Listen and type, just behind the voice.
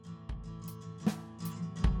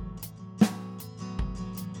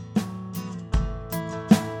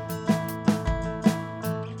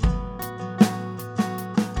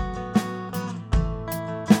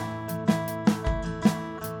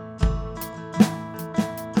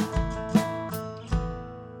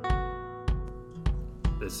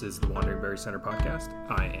This is the Wandering Berry Center podcast.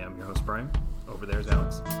 I am your host, Brian. Over there is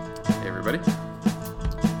Alex. Hey, everybody.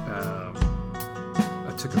 I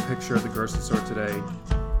took a picture of the grocery store today.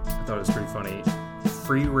 I thought it was pretty funny.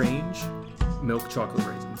 Free-range milk chocolate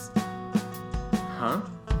raisins. Huh?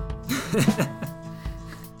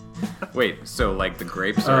 Wait, so like the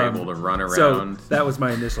grapes are able to run around? So that was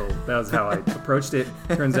my initial. That was how I approached it.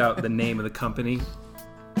 Turns out the name of the company.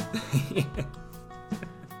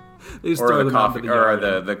 They just or throw the them coffee, onto the or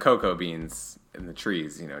yard. the cocoa beans in the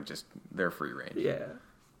trees. Just they're free range. Yeah.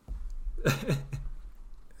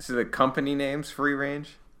 So the company name's free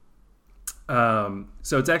range. So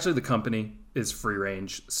it's actually the company is Free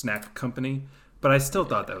Range Snack Company, but I still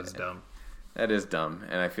thought that was dumb. That is dumb,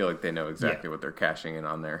 and I feel like they know exactly what they're cashing in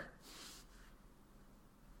on there.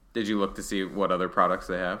 Did you look to see what other products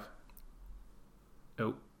they have?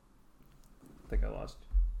 Oh, I think I lost.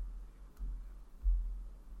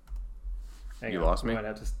 Hang You on. lost me? I might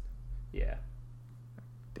have to... Yeah.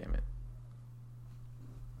 Damn it.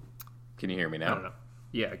 Can you hear me I now? don't know.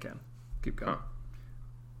 Yeah, I can. Keep going.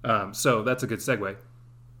 Huh. So that's a good segue.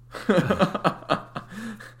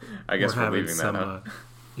 I guess we're having leaving some, that, huh?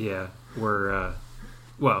 Yeah, we're...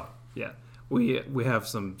 well, yeah. We have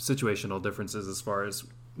some situational differences as far as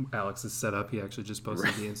Alex's setup. He actually just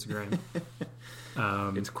posted the Instagram.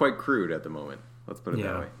 It's quite crude at the moment. Let's put it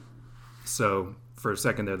that way. So for a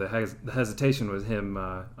second there, the hesitation was him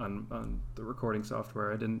on the recording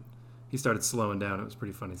software. He started slowing down. It was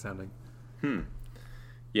pretty funny sounding.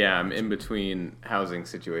 Yeah, I'm in between housing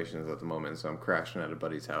situations at the moment, so I'm crashing at a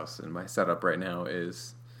buddy's house, and my setup right now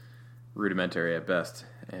is rudimentary at best,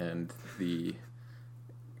 and the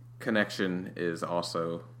connection is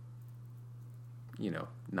also,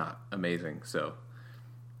 not amazing. So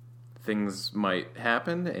things might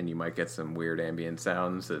happen, and you might get some weird ambient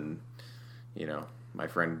sounds, and my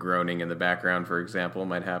friend groaning in the background, for example,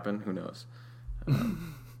 might happen. Who knows?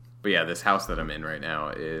 But yeah, this house that I'm in right now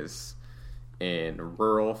is in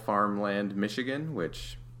rural farmland, Michigan,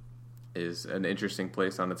 which is an interesting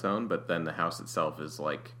place on its own. But then the house itself is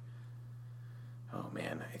like, oh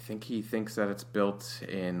man, I think he thinks that it's built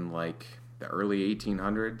in like the early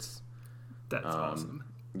 1800s. That's awesome.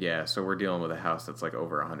 Yeah, so we're dealing with a house that's like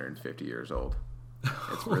over 150 years old.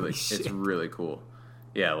 It's really cool.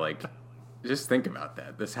 Yeah, like just think about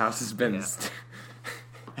that. This house has been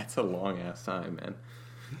that's a long ass time, man.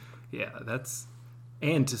 Yeah,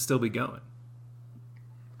 and to still be going.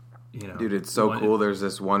 Dude, it's so cool. There's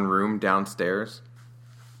this one room downstairs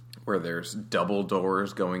where there's double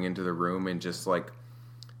doors going into the room, and just like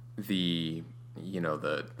the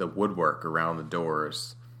woodwork around the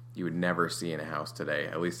doors you would never see in a house today,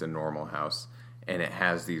 at least a normal house. And it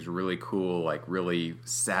has these really cool, like really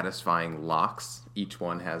satisfying locks. Each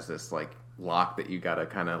one has this like lock that you gotta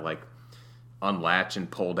kind of like unlatch and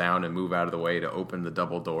pull down and move out of the way to open the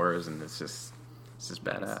double doors, and it's just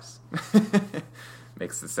badass.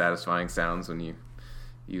 Makes the satisfying sounds when you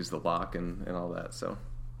use the lock and all that. So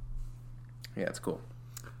yeah, it's cool.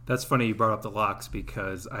 That's funny you brought up the locks,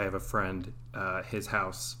 because I have a friend, his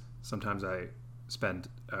house, sometimes I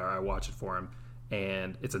watch it for him,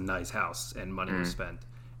 and it's a nice house and money was spent.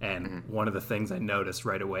 And one of the things I noticed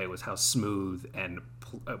right away was how smooth and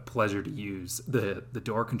a pleasure to use the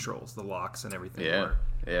door controls, the locks and everything were.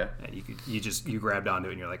 Yeah. And you grabbed onto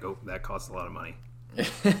it and you're like, oh, that costs a lot of money.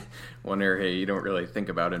 One area you don't really think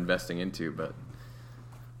about investing into, but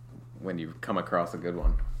when you come across a good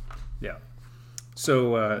one. Yeah.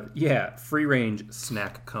 So, Free Range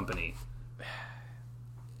Snack Company.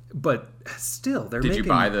 But still, they're Did you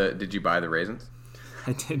buy the raisins?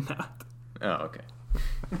 I did not. Oh, okay.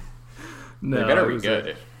 No, they better be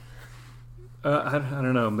good. I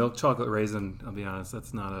don't know. Milk chocolate raisin, I'll be honest,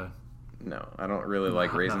 that's not a... No, I don't really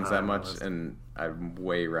like raisins that much, and I'd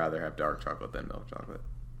way rather have dark chocolate than milk chocolate.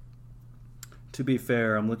 To be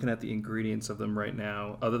fair, I'm looking at the ingredients of them right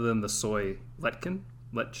now. Other than the soy lectin?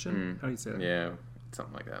 How do you say that? Yeah,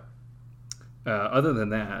 something like that. Other than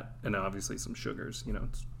that, and obviously some sugars,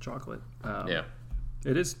 it's chocolate.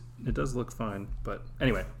 It does look fine, but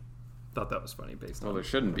anyway, thought that was funny based on... Well, there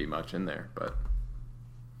shouldn't be much in there, but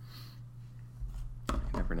you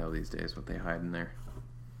never know these days what they hide in there.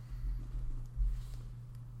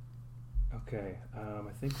 Okay,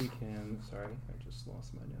 I think we can... Sorry, I just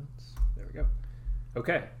lost my notes. There we go.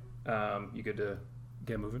 Okay, you good to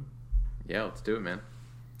get moving? Yeah, let's do it, man.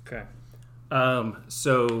 Okay.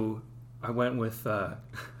 So I went with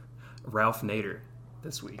Ralph Nader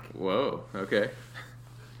this week. Whoa, okay.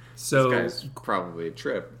 So this guy's probably a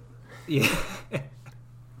trip. Yeah.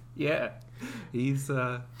 Yeah. He's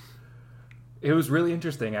it was really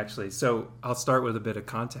interesting, actually. So I'll start with a bit of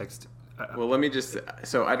context. Well, let me just.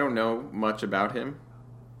 So I don't know much about him.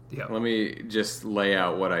 Yeah, Let me just lay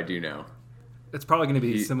out what I do know. it's probably going to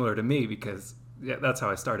be similar to me because that's how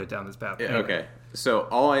I started down this path. Yeah, Anyway. okay. So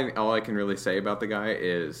all I can really say about the guy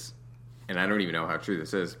is, and I don't even know how true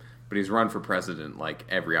this is, but he's run for president like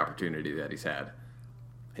every opportunity that he's had,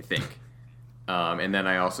 I think. And then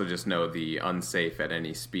I also just know the unsafe at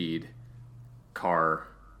any speed car,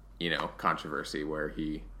 controversy where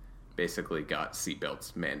he basically got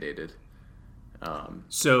seatbelts mandated.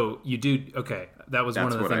 So you do okay. That was one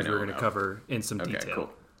That's of the what I things we know were going to about. cover in some Okay, detail.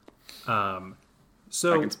 cool.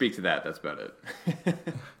 So I can speak to that. That's about it.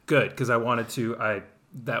 good because I wanted to.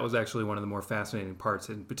 That was actually one of the more fascinating parts,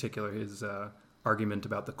 in particular his argument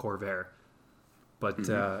about the Corvair. But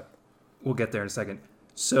we'll get there in a second.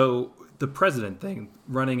 So the president thing,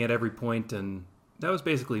 running at every point, and that was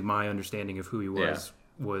basically my understanding of who he was.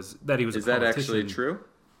 Yeah. Was that he was Is a that politician. actually true?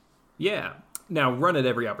 Yeah. Now, run at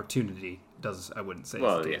every opportunity I wouldn't say.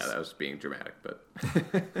 Well, is the yeah, case. that was being dramatic, but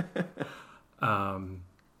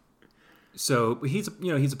So he's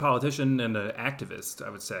a politician and an activist, I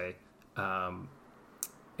would say,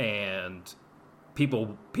 and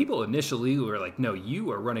people initially were like, "No,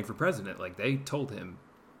 you are running for president." Like they told him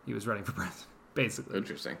he was running for president, basically.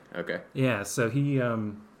 interesting. Okay, Yeah. So he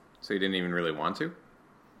so he didn't even really want to.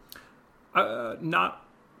 not.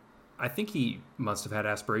 I think he must have had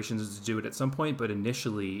aspirations to do it at some point, but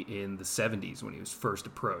initially in the 70s when he was first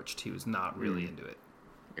approached, he was not really into it.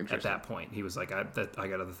 At Interesting. that point, he was like, I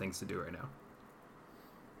got other things to do right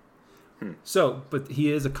now. So, but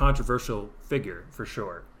he is a controversial figure for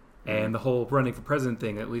sure. And the whole running for president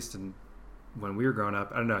thing, at least when we were growing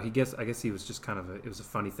up, I don't know. I guess he was just kind of it was a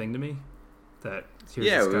funny thing to me that here's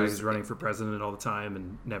Yeah, this it guy was- who's running for president all the time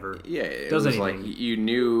and never Yeah, it does was anything. like you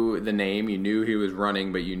knew the name, you knew he was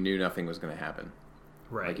running, but you knew nothing was going to happen.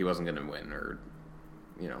 right. Like he wasn't going to win, or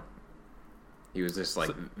he was just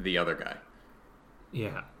like the other guy.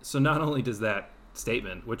 Yeah. So not only does that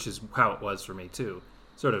statement, which is how it was for me too,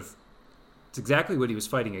 sort of, it's exactly what he was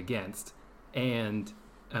fighting against, and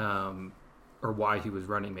or why he was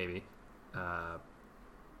running, maybe.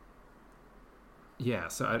 Yeah.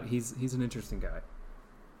 So he's an interesting guy.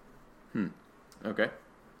 Okay,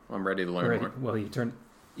 well, I'm ready to learn Right. more. Well, he turned.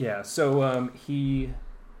 Yeah. So he.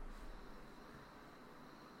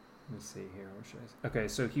 Let me see here. What should I say? Okay,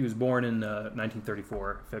 so he was born in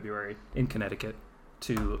 1934, February, in Connecticut,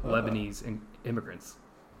 to Lebanese immigrants.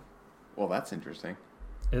 Well, that's interesting.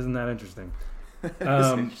 Isn't that interesting?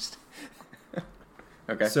 That's interesting.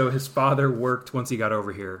 Okay. So his father worked, once he got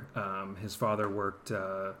over here, his father worked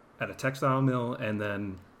at a textile mill and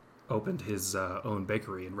then opened his own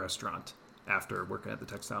bakery and restaurant after working at the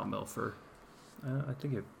textile mill for, I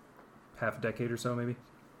think, half a decade or so, maybe.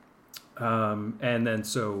 And then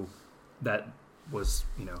so that was,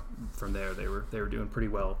 from there they were doing pretty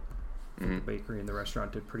well. The bakery and the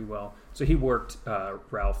restaurant did pretty well. So he worked,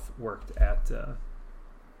 Ralph worked at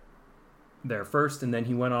there first, and then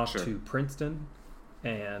he went off Sure. to Princeton,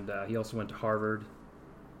 and he also went to Harvard,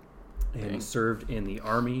 and he Dang. served in the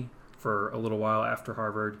Army for a little while after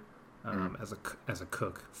Harvard as a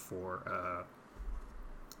cook for I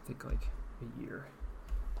think like a year.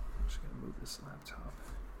 I'm just gonna move this laptop.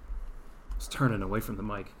 I was turning away from the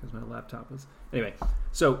mic because my laptop was anyway.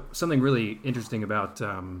 So something really interesting about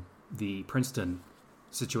the Princeton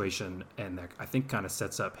situation, and that I think kind of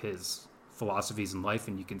sets up his philosophies in life,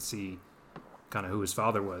 and you can see kind of who his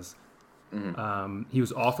father was. He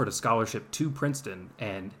was offered a scholarship to Princeton,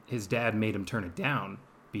 and his dad made him turn it down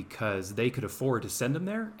because they could afford to send him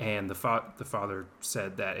there, and the father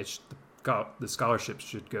said that the scholarship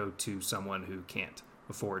should go to someone who can't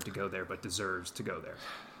afford to go there but deserves to go there.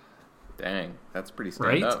 Dang, that's pretty stand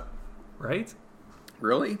Right? up. Right?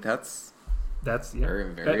 Really? That's That's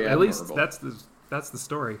Very, very at least admirable. that's the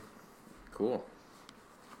story. cool.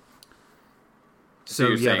 So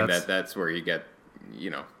you're yeah, saying that's where he gets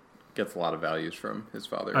a lot of values from his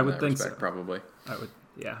father. I in would that think respect, so. probably. I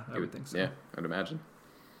would think so. Yeah, I'd imagine.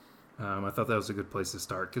 I thought that was a good place to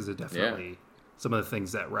start because it definitely some of the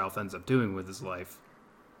things that Ralph ends up doing with his life,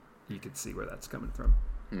 you could see where that's coming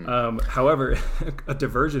from. However, a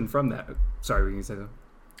diversion from that. Sorry, were you going to say that?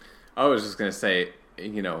 I was just gonna say,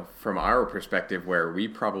 from our perspective, where we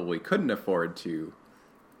probably couldn't afford to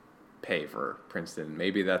pay for Princeton,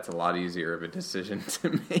 maybe that's a lot easier of a decision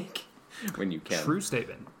to make when you can. True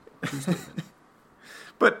statement.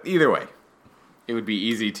 But either way, it would be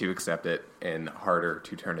easy to accept it and harder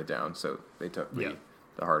to turn it down. So they took the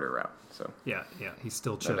harder route. So Yeah. He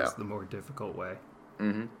still chose doubt. the more difficult way.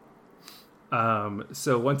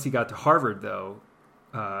 So once he got to Harvard, though,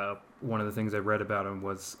 one of the things I read about him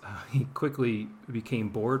was he quickly became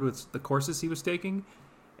bored with the courses he was taking,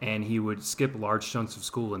 and he would skip large chunks of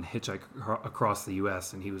school and hitchhike across the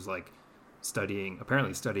U.S. And he was like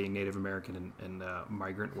apparently studying Native American and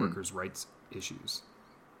migrant workers' rights issues.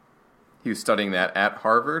 He was studying that at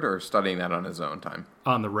Harvard or studying that on his own time?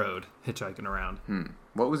 On the road, hitchhiking around.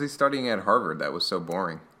 What was he studying at Harvard that was so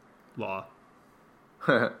boring? Law.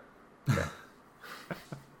 Okay.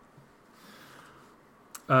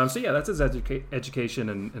 So yeah, that's his education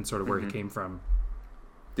and sort of where he came from.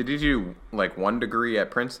 Did he do like one degree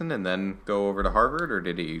at Princeton and then go over to Harvard, or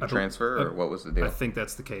did he transfer, or what was the deal? I think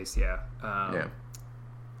that's the case, yeah. Yeah.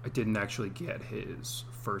 I didn't actually get his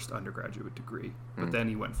first undergraduate degree, but then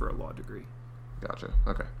he went for a law degree. Gotcha.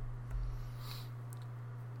 Okay.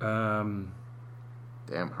 Damn,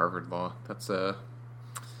 Harvard Law. That's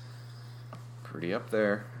pretty up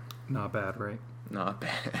there. Not bad, right? Not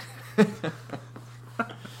bad.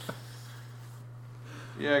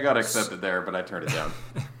 Yeah, I got accepted there, but I turned it down.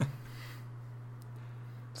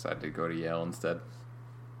 Decided to go to Yale instead.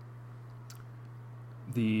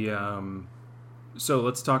 So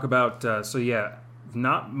let's talk about,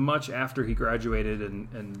 not much after he graduated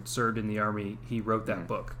and served in the Army, he wrote that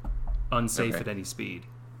book, Unsafe at Any Speed.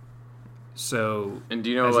 So, and do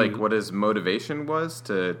you know what his motivation was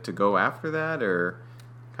to go after that, or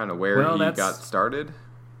kind of where he got started?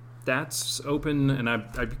 That's open, and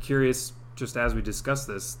I'd be curious, just as we discuss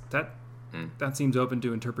this, that seems open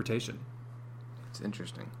to interpretation. It's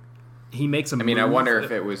interesting. He makes a move. I wonder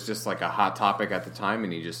if it was just like a hot topic at the time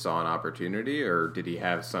and he just saw an opportunity, or did he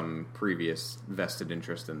have some previous vested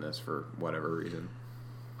interest in this for whatever reason?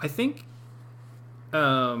 I think, I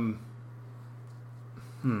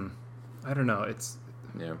don't know.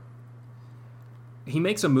 Yeah. He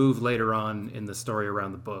makes a move later on in the story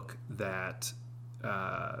around the book that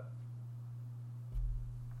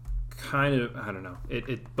kind of, I don't know.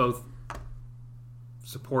 It both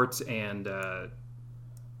supports and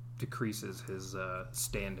decreases his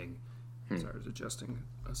standing. Sorry, I was adjusting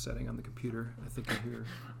a setting on the computer. I think I hear.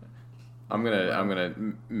 I'm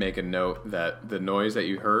gonna make a note that the noise that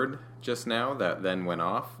you heard just now that then went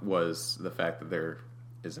off was the fact that there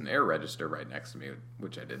is an air register right next to me,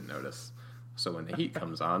 which I didn't notice. So when the heat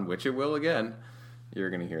comes on, which it will again,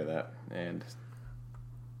 you're gonna hear that, and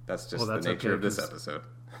that's just the nature of this episode.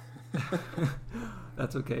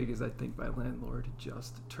 That's okay, because I think my landlord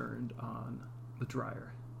just turned on the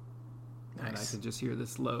dryer. Nice. And I can just hear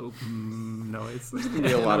this low noise. There's going to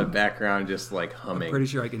be a lot of background just like humming. I'm pretty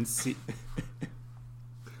sure I can see.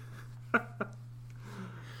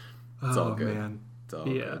 It's all good. Man. It's all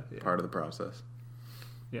good. Yeah. Part of the process.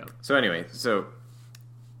 Yeah. So anyway,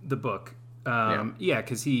 the book.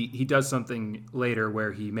 Because he does something later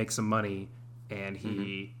where he makes some money and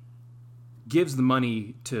he gives the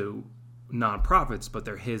money to nonprofits, but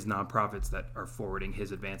they're his nonprofits that are forwarding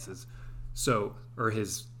his advances. Or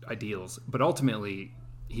his ideals. But ultimately,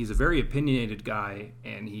 he's a very opinionated guy,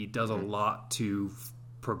 and he does a lot to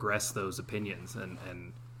progress those opinions.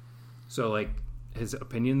 And so, like, his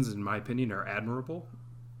opinions, in my opinion, are admirable.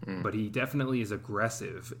 But he definitely is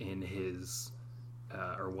aggressive in his,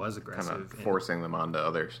 or was aggressive. Kind of forcing them onto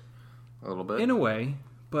others a little bit. In a way.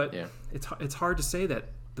 But it's hard to say that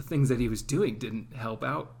the things that he was doing didn't help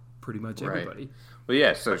out pretty much everybody. Well,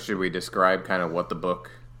 yeah, so should we describe kind of what the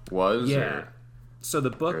book was? Yeah. So the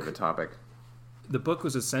book, or the topic. The book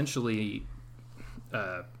was essentially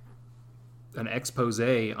an expose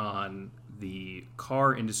on the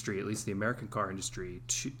car industry, at least the American car industry,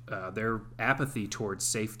 their apathy towards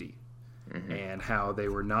safety, and how they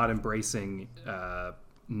were not embracing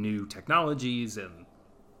new technologies and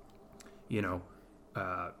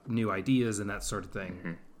new ideas and that sort of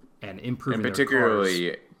thing, and improving and their cars.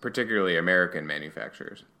 Particularly American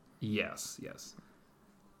manufacturers. Yes.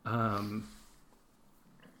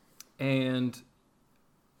 And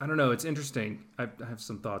I don't know, it's interesting. I have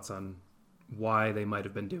some thoughts on why they might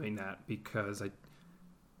have been doing that, because I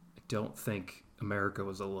don't think America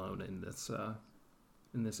was alone in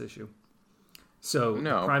this issue. So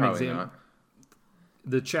no, prime probably example,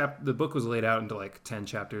 not. The book was laid out into like 10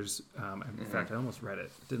 chapters. In fact, I almost read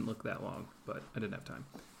it. It didn't look that long, but I didn't have time.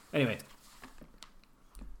 Anyway,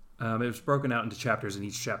 it was broken out into chapters, and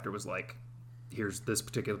each chapter was like, here's this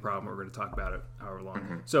particular problem, we're going to talk about it however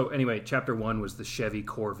long. So anyway, chapter 1 was the Chevy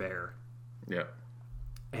Corvair. Yeah.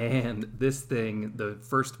 And this thing, the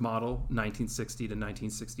first model, 1960 to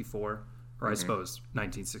 1964, or I suppose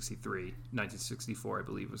 1963, 1964, I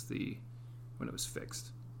believe, was when it was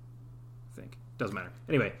fixed. I think. Doesn't matter.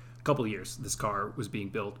 Anyway, a couple of years, this car was being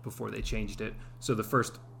built before they changed it. So the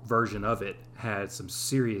first version of it had some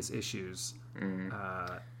serious issues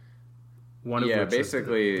One of Yeah, which was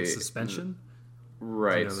basically, the suspension.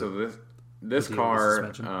 right. know So the this deal with the car,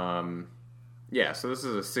 suspension? yeah. So this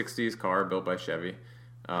is a '60s car built by Chevy,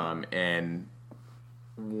 and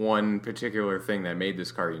one particular thing that made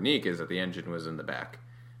this car unique is that the engine was in the back.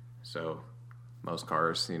 So most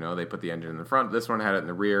cars, they put the engine in the front. This one had it in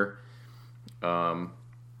the rear.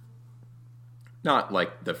 Not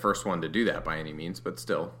like the first one to do that by any means, but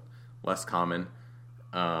still less common.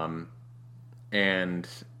 And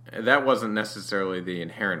that wasn't necessarily the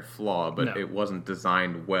inherent flaw, but No. it wasn't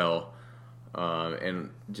designed well. And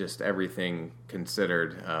just everything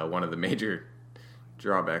considered, one of the major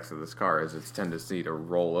drawbacks of this car is its tendency to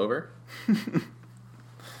roll over.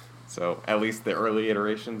 So at least the early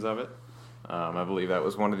iterations of it, I believe that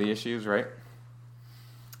was one of the issues, right?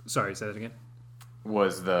 Sorry, say that again.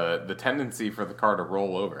 Was the tendency for the car to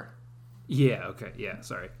roll over. Yeah. Okay. Yeah.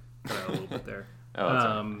 Sorry, cut out a little bit there. Oh, that's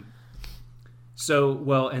all right. So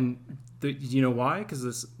well, and you know why?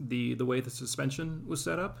 Because the way the suspension was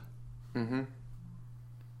set up.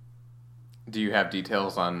 Do you have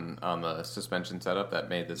details on the suspension setup that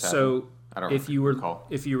made this happen? So I don't if you were recall.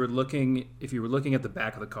 if you were looking at the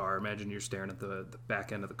back of the car, imagine you're staring at the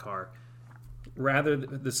back end of the car. Rather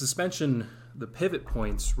the suspension, the pivot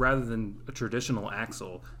points, rather than a traditional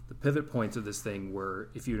axle, the pivot points of this thing were,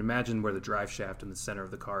 if you'd imagine where the drive shaft in the center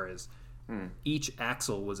of the car is, each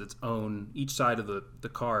axle was its own. Each side of the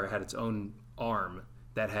car had its own arm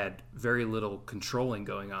that had very little controlling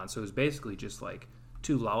going on. So it was basically just like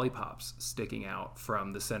two lollipops sticking out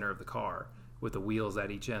from the center of the car with the wheels at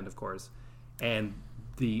each end, of course, and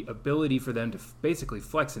the ability for them to basically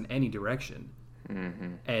flex in any direction,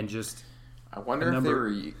 and just I wonder if they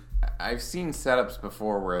were. I've seen setups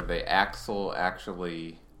before where the axle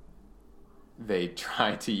actually, they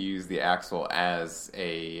try to use the axle as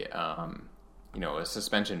a a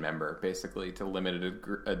suspension member, basically to limit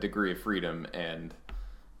a degree of freedom, and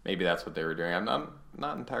maybe that's what they were doing. I'm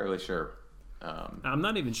not entirely sure. I'm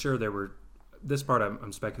not even sure there were. This part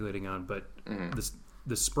I'm speculating on, but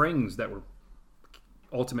the springs that were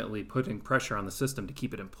ultimately putting pressure on the system to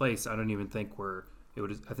keep it in place, I don't even think were.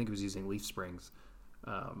 I think it was using leaf springs.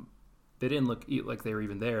 They didn't look like they were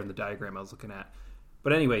even there in the diagram I was looking at.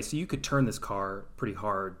 But anyway, so you could turn this car pretty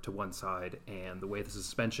hard to one side, and the way the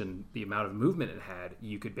suspension, the amount of movement it had,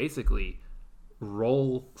 you could basically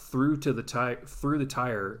roll through the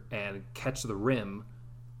tire and catch the rim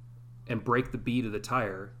and break the bead of the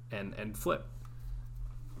tire and flip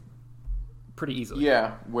pretty easily.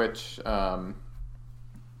 Yeah, which that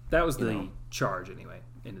was the charge anyway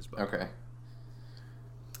in his book. Okay.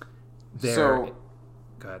 So,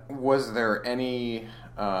 go ahead. Was there any?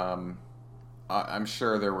 I'm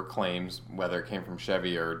sure there were claims, whether it came from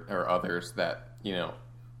Chevy or others, that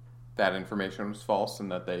that information was false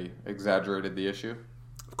and that they exaggerated the issue.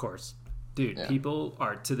 Of course, dude. Yeah. People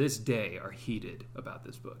to this day are heated about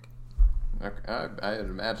this book. I'd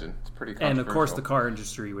imagine it's pretty controversial. And of course, the car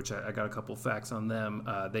industry, which I got a couple facts on them,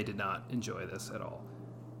 they did not enjoy this at all.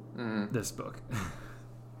 This book.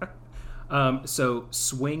 So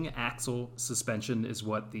swing axle suspension is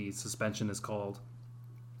what the suspension is called.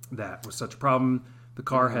 That was such a problem. The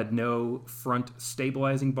car had no front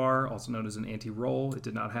stabilizing bar, also known as an anti-roll. It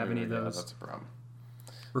did not have any of those. That's a problem.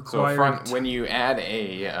 Required. So when you add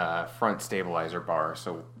a front stabilizer bar,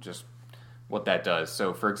 so just what that does.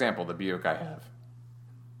 So for example, the Buick I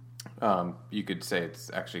have, you could say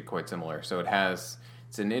it's actually quite similar. So it's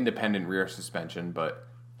an independent rear suspension, but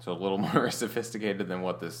so a little more sophisticated than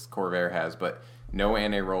what this Corvair has, but no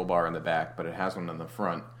anti-roll bar in the back, but it has one in the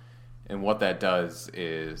front. And what that does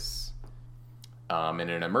is, in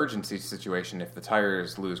an emergency situation, if the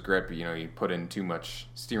tires lose grip, you put in too much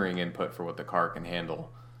steering input for what the car can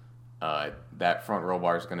handle, that front roll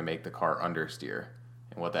bar is going to make the car understeer.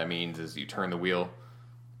 And what that means is you turn the wheel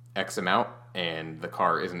X amount, and the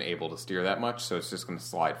car isn't able to steer that much, so it's just going to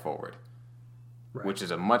slide forward. Right. Which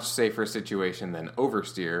is a much safer situation than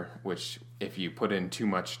oversteer, which if you put in too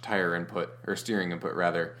much tire input, or steering input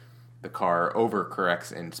rather, the car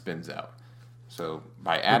overcorrects and spins out. So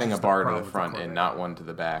by adding a bar to the front and not one to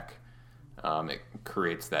the back, it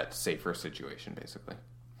creates that safer situation, basically.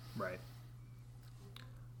 Right.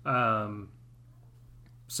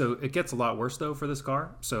 So it gets a lot worse, though, for this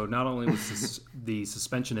car. So not only was the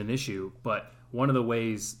suspension an issue, but one of the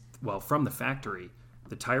ways, from the factory,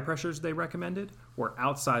 the tire pressures they recommended were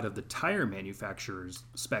outside of the tire manufacturer's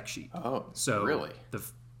spec sheet. Oh, so really?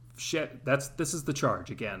 This is the charge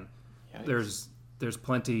again. Yikes. There's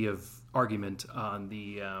plenty of argument on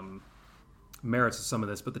the merits of some of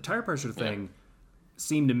this, but the tire pressure thing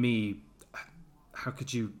seemed to me, how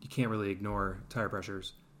could you can't really ignore tire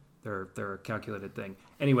pressures. They're a calculated thing.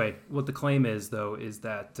 Anyway, what the claim is though is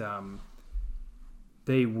that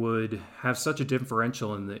they would have such a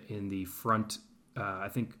differential in the front. I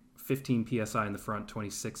think 15 psi in the front,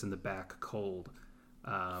 26 in the back, cold.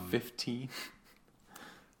 15.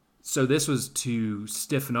 So this was to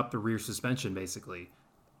stiffen up the rear suspension, basically,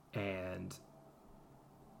 and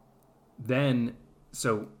then.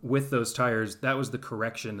 So with those tires, that was the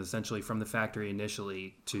correction essentially from the factory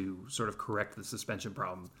initially to sort of correct the suspension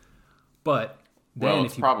problem. But then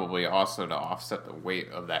it's probably also to offset the weight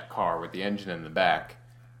of that car with the engine in the back.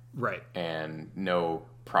 Right. And no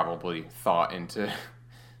probably thought into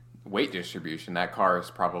weight distribution. That car has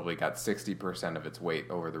probably got 60% of its weight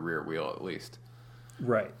over the rear wheel at least.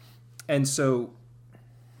 Right. And so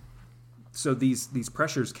these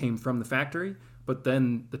pressures came from the factory. But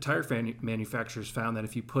then the tire manufacturers found that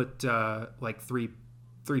if you put like three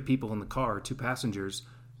people in the car, 2 passengers,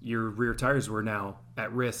 your rear tires were now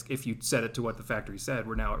at risk. If you set it to what the factory said,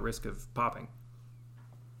 we're now at risk of popping.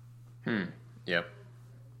 Yep.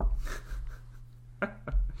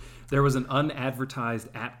 There was an unadvertised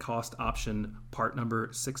at-cost option, part number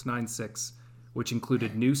 696, which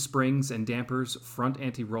included new springs and dampers, front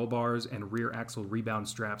anti-roll bars, and rear axle rebound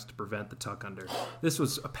straps to prevent the tuck under. This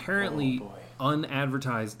was apparently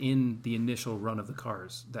unadvertised in the initial run of the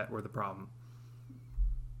cars that were the problem.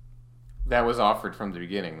 That was offered from the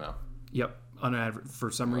beginning, though. Yep, for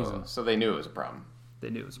some reason. So they knew it was a problem. They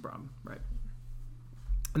knew it was a problem, right.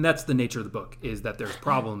 And that's the nature of the book, is that there's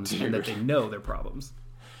problems and that they know they're problems.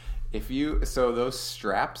 So those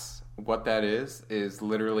straps... What that is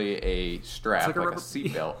literally a strap, like a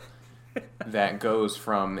seatbelt, that goes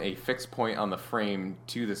from a fixed point on the frame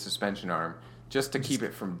to the suspension arm just to keep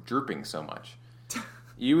it from drooping so much.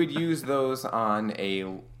 You would use those on a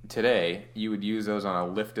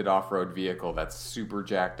lifted off-road vehicle that's super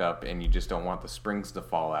jacked up and you just don't want the springs to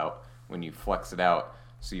fall out when you flex it out,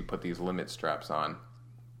 so you put these limit straps on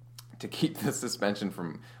to keep the suspension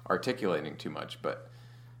from articulating too much. But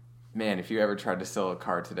man, if you ever tried to sell a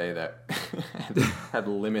car today that had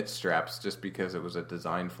limit straps just because it was a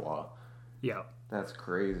design flaw. Yeah. That's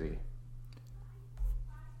crazy.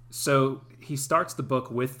 So he starts the book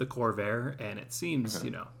with the Corvair, and it seems,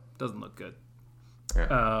 doesn't look good.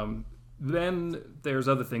 Yeah. Then there's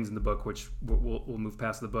other things in the book, which we'll move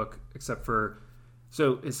past the book, except for...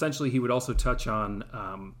 So essentially he would also touch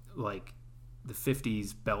on, like, the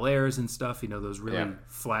 50s Bel Airs and stuff, those really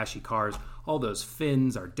flashy cars. All those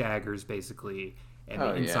fins are daggers, basically, and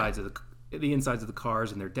the insides of the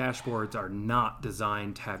cars and their dashboards are not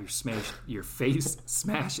designed to have your face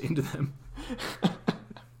smash into them.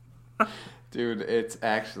 Dude, it's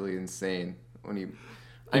actually insane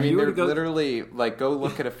they're literally like, go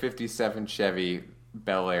look at a 57 Chevy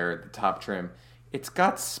Bel Air, the top trim. It's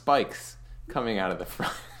got spikes coming out of the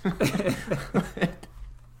front.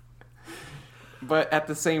 But at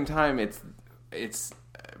the same time, it's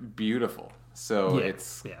beautiful. So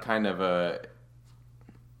it's kind of a...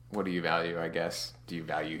 What do you value, I guess? Do you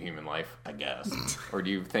value human life, I guess? Or do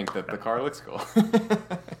you think that the car looks cool?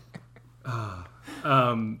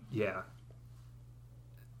 Yeah.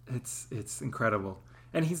 It's incredible.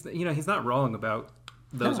 And he's not wrong about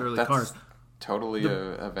those early cars. Totally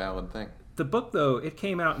a valid thing. The book, though, it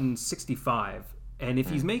came out in 1965, and if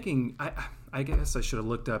he's making... I guess I should have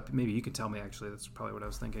looked up. Maybe you could tell me, actually. That's probably what I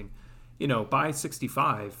was thinking. By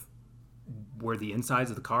 65, were the insides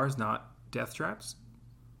of the cars not death traps?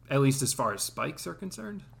 At least as far as spikes are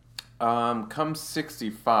concerned? Come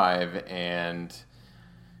 65, and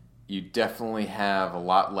you definitely have a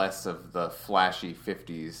lot less of the flashy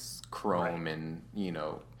 50s chrome and,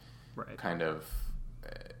 kind of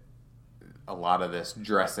a lot of this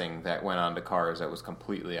dressing that went onto cars that was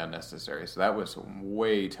completely unnecessary. So that was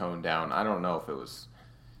way toned down. I don't know if it was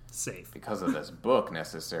safe because of this book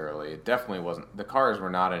necessarily. It definitely wasn't. The cars were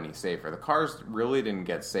not any safer. The cars really didn't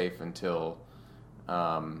get safe until,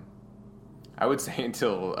 I would say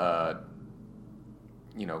until,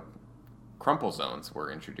 crumple zones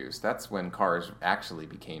were introduced. That's when cars actually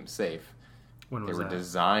became safe. When was they were that?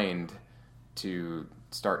 Designed to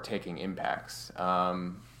start taking impacts.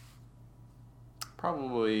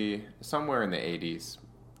 Probably somewhere in the 80s,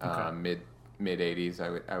 okay. mid 80s,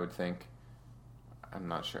 I would think. I'm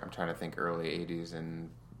not sure. I'm trying to think early 80s,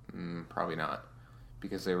 and probably not,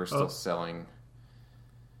 because they were still selling.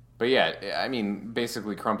 But yeah,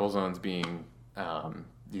 basically crumple zones being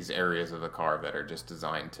these areas of the car that are just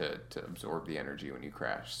designed to absorb the energy when you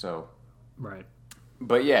crash. So, right.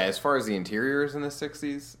 But yeah, as far as the interiors in the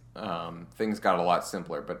 60s, things got a lot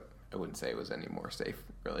simpler, but I wouldn't say it was any more safe,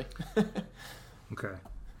 really. Okay.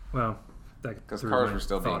 Well, that Because threw cars my were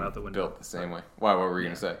still being thought out the window. built the same way. Why? What were you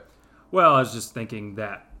going to say? Well, I was just thinking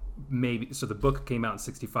that maybe so the book came out in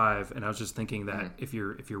 65, and I was just thinking that if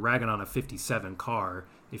you're ragging on a 57 car,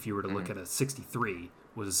 if you were to look at a 63,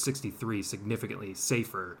 was a 63 significantly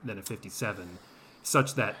safer than a 57,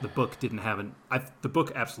 such that the book didn't have the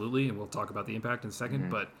book absolutely, and we'll talk about the impact in a second,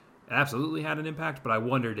 but it absolutely had an impact. But I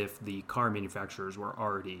wondered if the car manufacturers were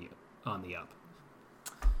already on the up.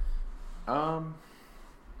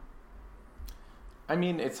 I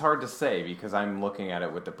mean, it's hard to say because I'm looking at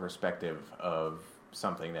it with the perspective of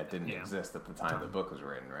something that didn't exist at the time the book was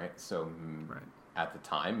written, right? So at the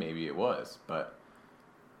time, maybe it was. But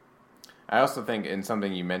I also think in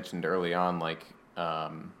something you mentioned early on, like,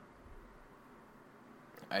 I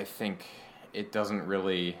think it doesn't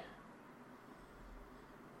really...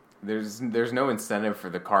 There's no incentive for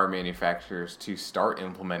the car manufacturers to start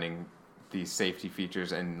implementing these safety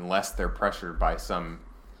features unless they're pressured by some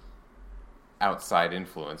outside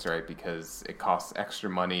influence, right? Because it costs extra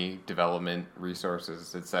money, development,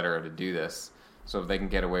 resources, etc. to do this. So if they can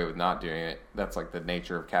get away with not doing it, that's like the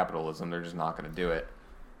nature of capitalism. They're just not going to do it.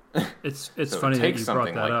 It's so funny it that takes you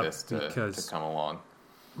something brought that like up this because to come along.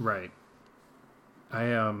 Right. I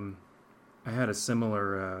had a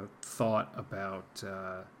similar thought about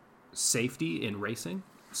safety in racing.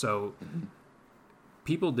 So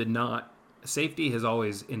people did not... Safety has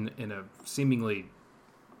always, in a seemingly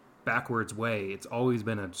backwards way, it's always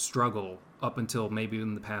been a struggle up until maybe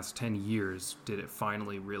in the past 10 years did it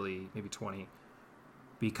finally really, maybe 20,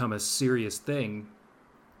 become a serious thing.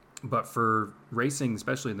 But for racing,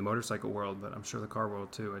 especially in the motorcycle world, but I'm sure the car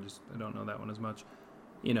world too, I don't know that one as much.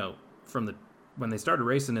 You know, when they started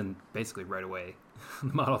racing, and basically right away,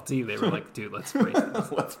 the Model T, they were like, dude, let's race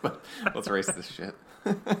this. let's race this shit.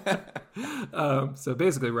 So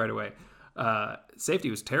basically right away,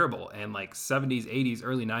 safety was terrible. And like 70s, 80s,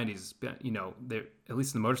 early 90s, you know, at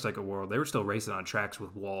least in the motorcycle world, they were still racing on tracks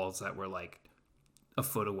with walls that were like a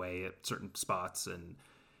foot away at certain spots. And,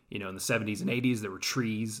 you know, in the 70s and 80s, there were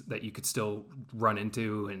trees that you could still run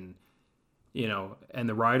into. And, you know, and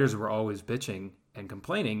the riders were always bitching and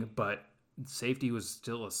complaining, but safety was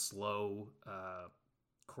still a slow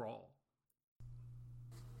crawl.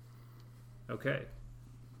 Okay.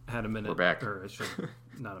 Had a minute. We're back. Or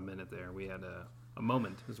not a minute there. We had a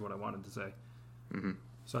moment is what I wanted to say. Mm-hmm.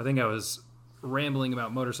 So I think I was rambling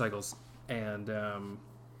about motorcycles and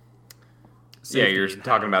yeah, you're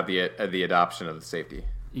talking about the adoption of the safety.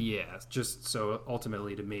 Yeah, just so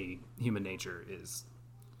ultimately to me, human nature is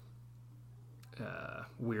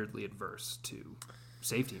weirdly adverse to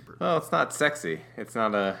safety improvement. Well, it's not sexy. It's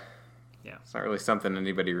not Yeah. It's not really something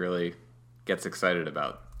anybody really gets excited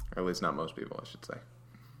about, or at least not most people, I should say.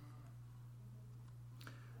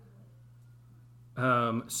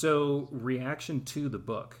 So reaction to the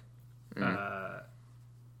book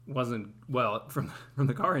wasn't, well, from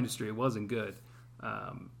the car industry, it wasn't good.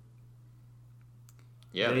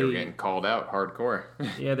 Yeah, they were getting called out hardcore.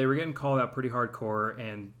 Yeah, they were getting called out pretty hardcore,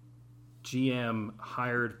 and GM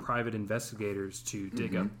hired private investigators to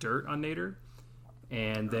dig up dirt on Nader,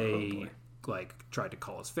 and they tried to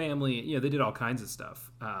call his family. You know, they did all kinds of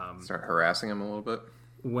stuff. Start harassing him a little bit.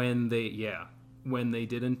 When they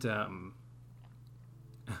didn't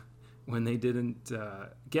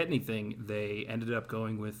get anything, they ended up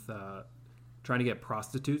going with trying to get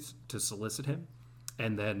prostitutes to solicit him.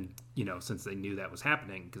 And then, you know, since they knew that was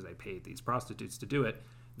happening because they paid these prostitutes to do it,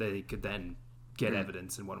 they could then get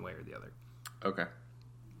evidence in one way or the other. Okay.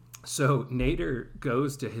 So Nader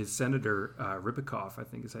goes to his senator, Ribikoff, I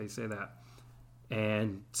think is how you say that,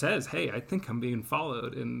 and says, hey, I think I'm being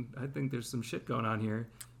followed, and I think there's some shit going on here.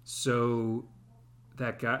 So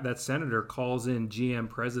that senator calls in GM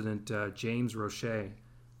president James Roche,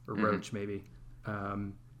 or Roach maybe,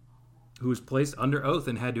 who was placed under oath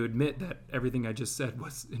and had to admit that everything I just said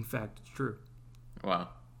was in fact true. Wow.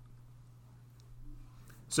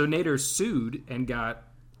 So Nader sued and got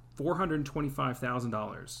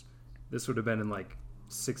 $425,000. This would have been in like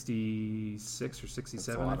 66 or 67.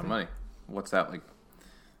 That's a lot of money. What's that, like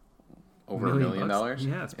over $1 million?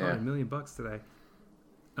 Yeah, it's probably $1 million today.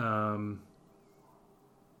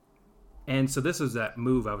 And so this is that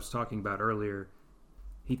move I was talking about earlier.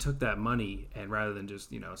 He took that money and rather than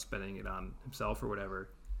just, you know, spending it on himself or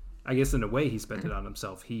whatever, I guess in a way he spent it on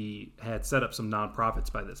himself. He had set up some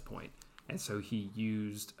nonprofits by this point, and so he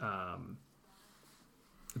used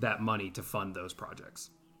that money to fund those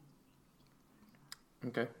projects.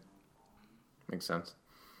 Okay. Makes sense.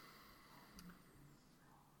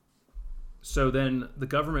 So then the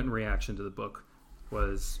government reaction to the book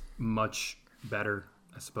was much better,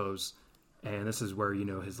 I suppose. And this is where, you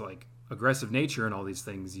know, his like aggressive nature and all these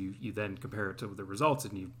things, you then compare it to the results,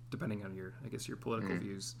 and you, depending on your, I guess, your political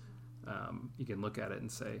views, you can look at it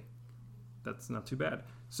and say that's not too bad.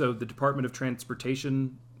 So the Department of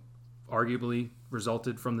Transportation arguably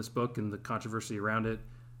resulted from this book and the controversy around it.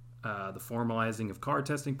 The formalizing of car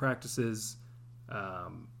testing practices,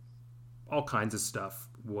 all kinds of stuff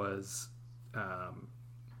was.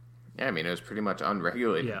 Yeah, I mean, it was pretty much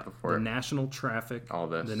unregulated before. The National Traffic, all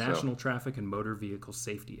this, the National Traffic and Motor Vehicle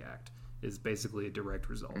Safety Act is basically a direct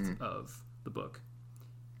result of the book.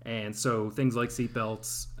 And so things like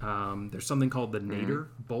seatbelts, there's something called the Nader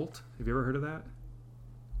bolt. Have you ever heard of that?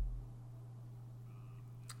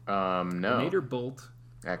 No. The Nader bolt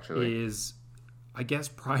actually is, I guess,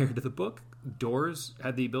 prior to the book, doors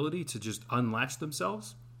had the ability to just unlatch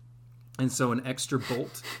themselves. And so an extra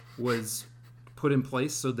bolt was put in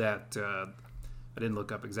place so that I didn't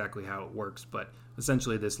look up exactly how it works, but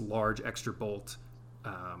essentially this large extra bolt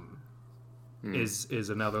is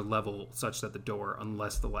another level such that the door,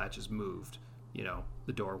 unless the latch is moved,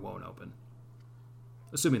 the door won't open.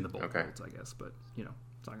 Assuming the bolt bolts, I guess, but it's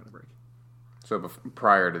not going to break. So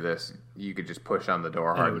prior to this, you could just push on the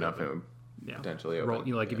door hard enough and it would potentially open.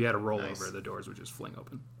 If you had a rollover, the doors would just fling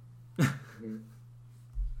open.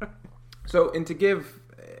 So, and to give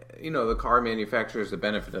the car manufacturers the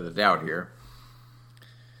benefit of the doubt here,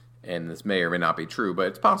 and this may or may not be true, but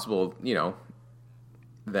it's possible,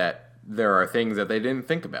 that there are things that they didn't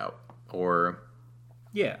think about, or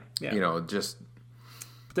just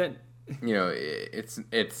but then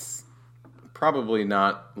it's probably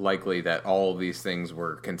not likely that all these things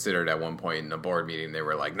were considered at one point in a board meeting. They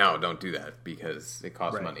were like, no, don't do that because it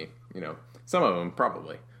costs money. Some of them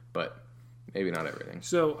probably, but maybe not everything.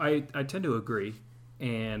 So I tend to agree,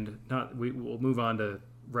 and we'll move on to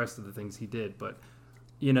rest of the things he did. But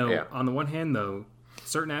on the one hand, though,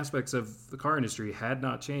 certain aspects of the car industry had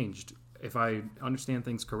not changed. If I understand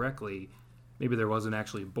things correctly, maybe there wasn't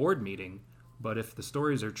actually a board meeting, but if the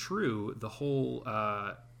stories are true, the whole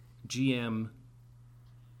GM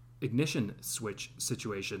ignition switch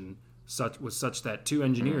situation was such that two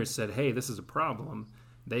engineers said, "Hey, this is a problem."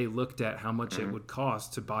 They looked at how much it would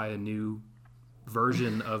cost to buy a new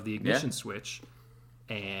version of the ignition switch,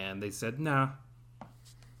 and they said, "Nah,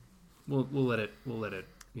 we'll let it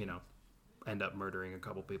end up murdering a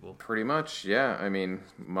couple people." Pretty much, yeah. I mean,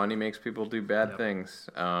 money makes people do bad things.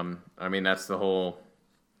 I mean, that's the whole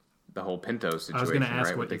Pinto situation,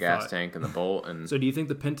 right? With the gas tank and the bolt. And so, do you think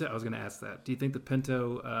the Pinto? I was going to ask that. Do you think the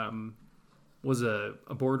Pinto was a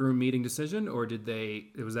boardroom meeting decision, or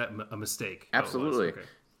was that a mistake? Absolutely. Okay.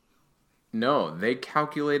 No, they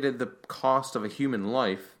calculated the cost of a human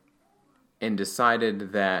life and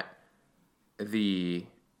decided that the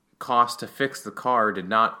cost to fix the car did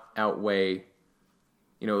not outweigh,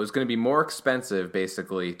 it was going to be more expensive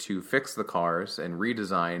basically to fix the cars and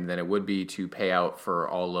redesign than it would be to pay out for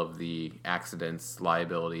all of the accidents,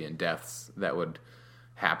 liability, and deaths that would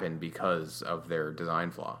happen because of their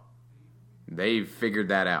design flaw. They figured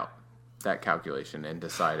that out, that calculation, and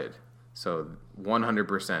decided. So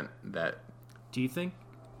 100% that do you think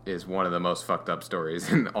is one of the most fucked up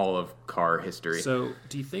stories in all of car history. So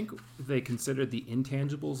do you think they considered the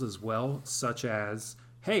intangibles as well, such as,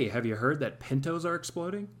 hey, have you heard that Pintos are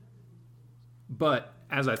exploding? But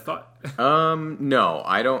as I thought... No,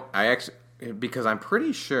 I don't. I actually... Because I'm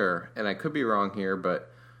pretty sure, and I could be wrong here,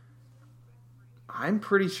 but I'm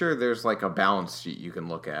pretty sure there's like a balance sheet you can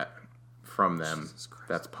look at from them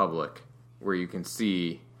that's public, where you can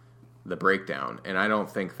see the breakdown. And I don't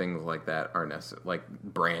think things like that are necessary. Like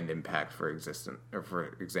brand impact, for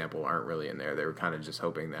example, aren't really in there. They were kind of just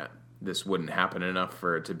hoping that this wouldn't happen enough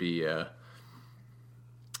for it to be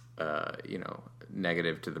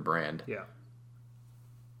negative to the brand. Yeah.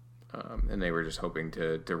 And they were just hoping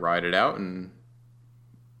to ride it out and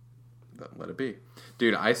let it be.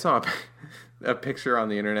 Dude, I saw a picture on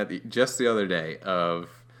the internet just the other day of,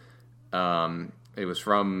 it was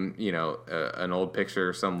from, an old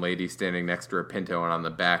picture, some lady standing next to her Pinto, and on the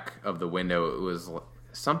back of the window, it was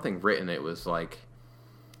something written. It was like,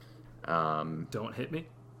 don't hit me?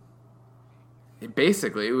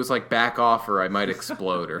 Basically, it was like, back off or I might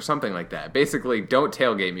explode or something like that. Basically, don't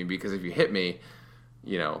tailgate me because if you hit me,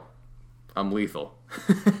 I'm lethal.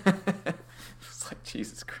 It's like,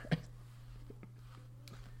 Jesus Christ.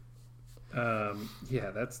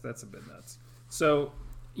 Yeah, that's a bit nuts. So,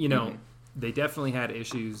 they definitely had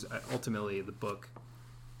issues. Ultimately, the book,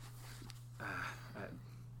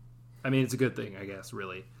 I mean, it's a good thing, I guess,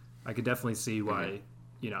 really. I could definitely see why,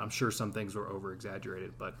 I'm sure some things were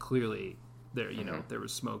over-exaggerated, but clearly there, there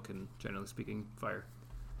was smoke and, generally speaking, fire.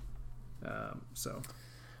 So...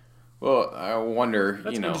 Well, I wonder,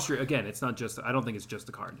 That's an industry. Again, it's not just. I don't think it's just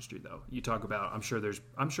the car industry, though. You talk about. I'm sure there's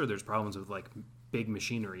problems with like big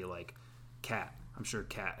machinery, like Cat. I'm sure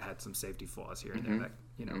Cat had some safety flaws here and there.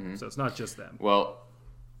 That, so it's not just them. Well,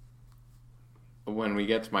 when we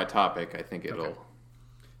get to my topic, I think it'll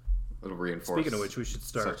reinforce. Speaking of which, we should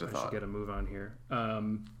start. Such a I thought. should get a move on here.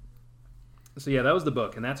 So yeah, that was the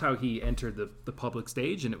book, and that's how he entered the public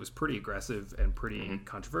stage, and it was pretty aggressive and pretty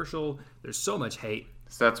controversial. There's so much hate.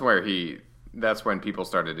 So that's when people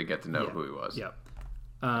started to get to know who he was. Yep.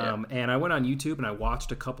 And I went on YouTube and I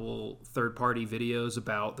watched a couple third-party videos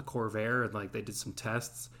about the Corvair, and like they did some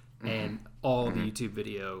tests, and all the YouTube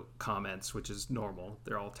video comments, which is normal,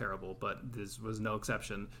 they're all terrible, but this was no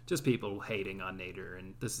exception. Just people hating on Nader,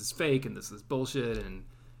 and this is fake, and this is bullshit, and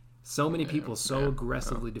so many people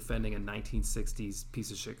aggressively defending a 1960s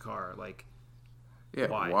piece of shit car. Like,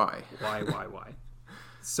 why? Why?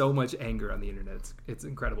 So much anger on the internet. It's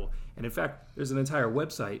incredible. And in fact, there's an entire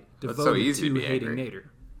website devoted to hating Nader.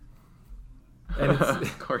 And it's,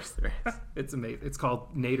 of course there is. It's amazing. It's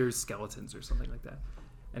called Nader's Skeletons or something like that.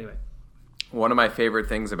 Anyway. One of my favorite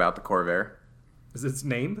things about the Corvair is its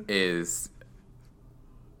name?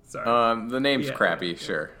 Sorry. The name's crappy,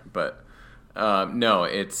 sure. But no,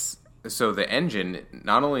 it's... So the engine,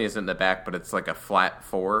 not only is it in the back, but it's like a flat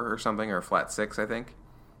 4 or something, or a flat 6, I think.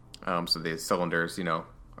 So the cylinders,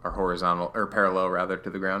 are horizontal or parallel rather to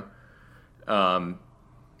the ground.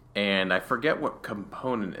 And I forget what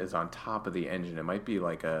component is on top of the engine. It might be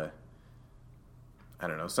like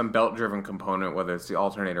some belt-driven component, whether it's the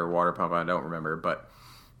alternator or water pump. I don't remember, but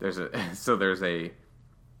there's a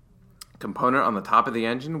component on the top of the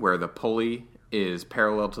engine where the pulley is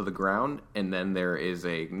parallel to the ground, and then there is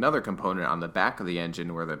another component on the back of the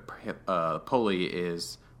engine where the pulley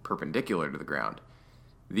is perpendicular to the ground.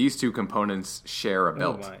 These two components share a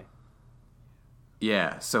belt. Oh my.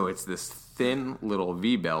 Yeah, so it's this thin little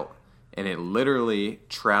V-belt, and it literally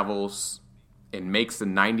travels and makes a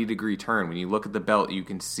 90-degree turn. When you look at the belt, you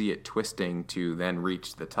can see it twisting to then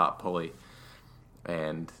reach the top pulley.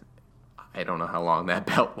 And I don't know how long that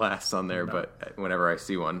belt lasts on there, but whenever I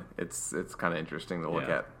see one, it's kind of interesting to look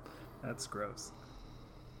at. That's gross.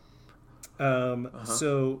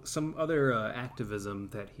 So some other activism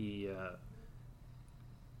that he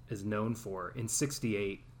is known for. In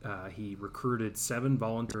 '68, he recruited 7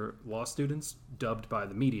 volunteer law students, dubbed by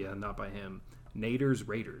the media, not by him, Nader's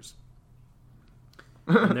Raiders.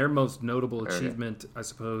 And their most notable achievement, I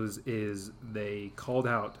suppose, is they called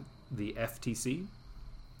out the FTC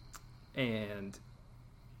and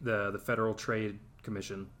the Federal Trade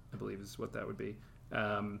Commission, I believe is what that would be.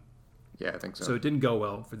 Yeah, I think so. So it didn't go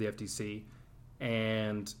well for the FTC,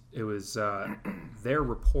 and it was their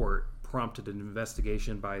report prompted an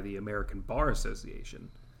investigation by the American Bar Association.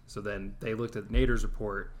 So then they looked at Nader's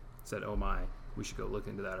report, said, oh my, we should go look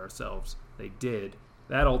into that ourselves. They did.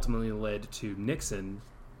 That ultimately led to Nixon,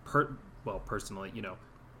 personally,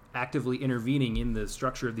 actively intervening in the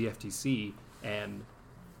structure of the FTC and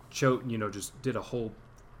just did a whole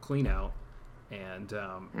clean out and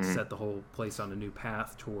set the whole place on a new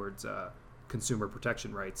path towards consumer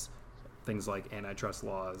protection rights, things like antitrust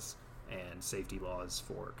laws and safety laws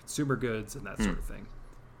for consumer goods and that sort of thing.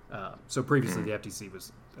 So previously the FTC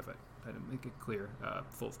was, if I didn't make it clear,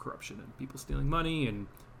 full of corruption and people stealing money and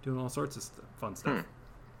doing all sorts of fun stuff.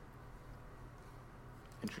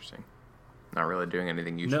 Interesting. Not really doing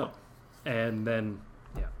anything useful. No. And then,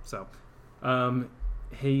 so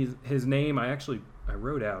his name, I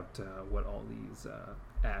wrote out what all these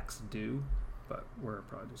acts do, but we're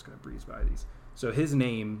probably just going to breeze by these. So his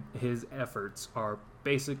name, his efforts are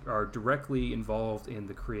directly involved in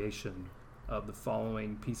the creation of the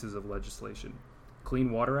following pieces of legislation: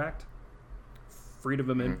 Clean Water Act,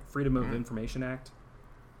 Freedom of Information Act,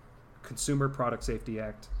 Consumer Product Safety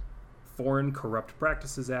Act, Foreign Corrupt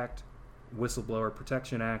Practices Act, Whistleblower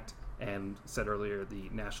Protection Act, and said earlier, the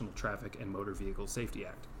National Traffic and Motor Vehicle Safety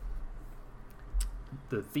Act.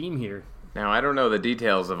 The theme here... Now, I don't know the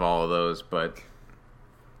details of all of those, but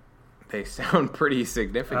they sound pretty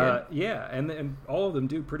significant. And all of them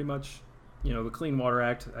do pretty much, the Clean Water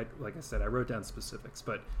Act, like I said, I wrote down specifics,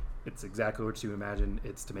 but it's exactly what you imagine.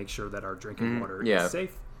 It's to make sure that our drinking water is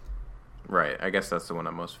safe. Right. I guess that's the one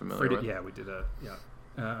I'm most familiar with. Yeah, we did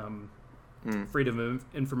Freedom of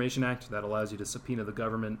Information Act, that allows you to subpoena the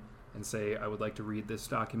government and say, I would like to read this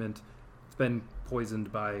document. It's been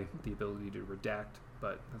poisoned by the ability to redact,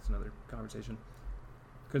 but that's another conversation.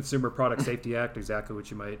 Consumer Product Safety Act, exactly what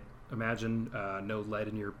you might imagine. No lead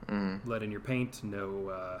in your paint.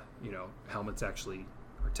 No, helmets actually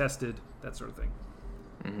are tested. That sort of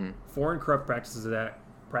thing. Foreign Corrupt Practices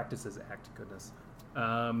Act. Goodness.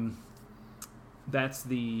 That's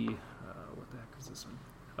the what the heck is this one?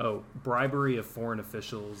 Oh, bribery of foreign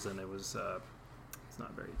officials, and it was it's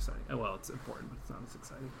not very exciting. Oh well, it's important, but it's not as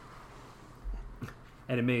exciting.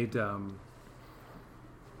 And it made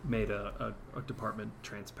a department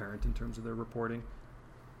transparent in terms of their reporting,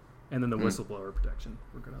 and then the whistleblower protection.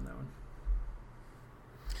 We're good on that one.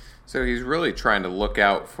 So he's really trying to look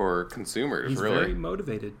out for consumers. He's really very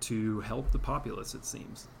motivated to help the populace, it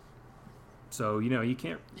seems. So you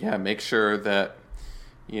can't. Yeah, make sure that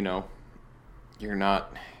you're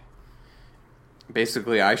not.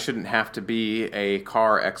 Basically, I shouldn't have to be a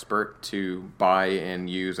car expert to buy and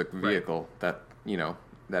use a vehicle that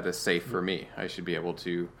that is safe for me. I should be able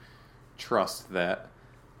to trust that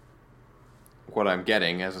what I'm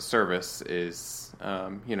getting as a service is,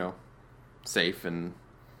 safe and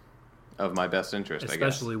of my best interest.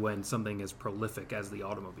 Especially when something as prolific as the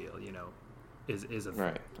automobile, is a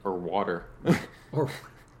right, or water, or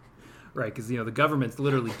right, because the government's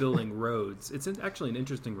literally building roads. It's actually an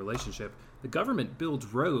interesting relationship. The government builds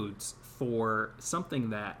roads for something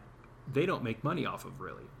that they don't make money off of,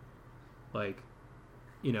 really. Like,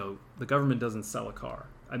 the government doesn't sell a car.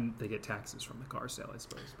 They get taxes from the car sale, I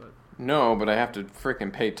suppose. But no, but I have to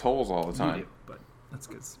freaking pay tolls all the time. You do, but that's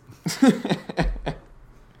good.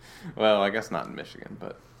 Well, I guess not in Michigan,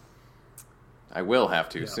 but I will have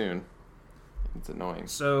to soon. It's annoying.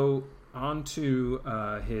 So, on to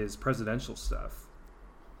his presidential stuff.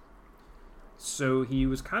 So, he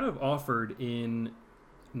was kind of offered in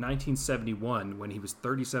 1971, when he was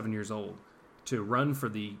 37 years old, to run for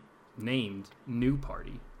the named New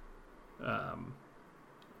Party.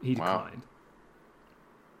 He declined.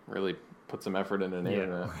 Wow. Really put some effort into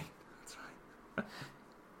naming that. Right. That's right.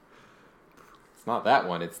 It's not that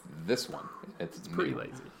one, it's this one. It's pretty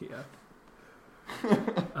lazy, yeah.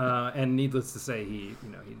 And needless to say, he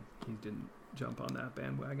didn't jump on that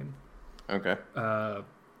bandwagon. Okay.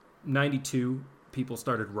 92 people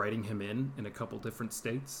started writing him in a couple different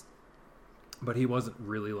states, but he wasn't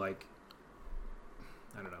really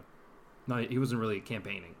he wasn't really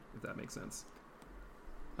campaigning, if that makes sense.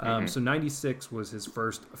 So 96 was his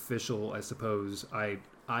first official, I suppose, I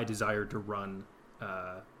desired to run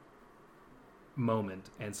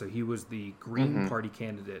moment, and so he was the Green Party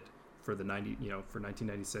candidate for the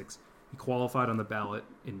 1996. He qualified on the ballot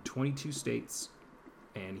in 22 states,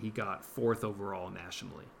 and he got 4th overall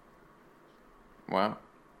nationally. Wow.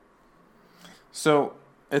 So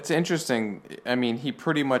it's interesting. I mean, he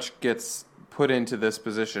pretty much gets put into this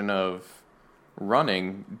position of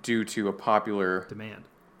running due to a popular demand.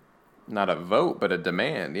 Not a vote, but a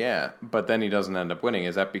demand, yeah. But then he doesn't end up winning.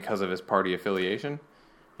 Is that because of his party affiliation?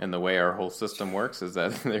 And the way our whole system works is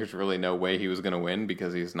that there's really no way he was going to win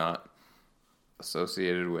because he's not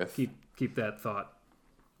associated with... Keep that thought.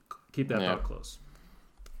 Keep that thought close.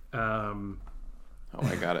 Oh,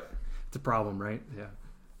 I got it. It's a problem, right? Yeah.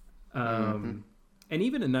 And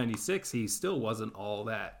even in 96, he still wasn't all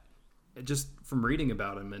that. Just from reading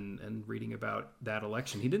about him and reading about that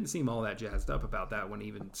election, he didn't seem all that jazzed up about that one,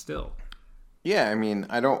 even still. Yeah, I mean,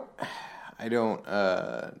 I don't.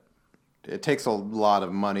 It takes a lot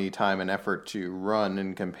of money, time, and effort to run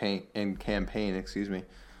and campaign. Excuse me,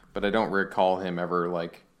 but I don't recall him ever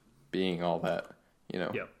being all that,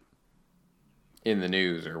 in the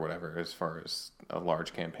news or whatever, as far as a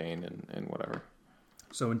large campaign and whatever.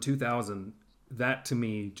 So in 2000, that to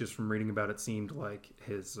me, just from reading about it, seemed like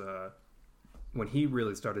his when he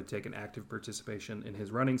really started taking active participation in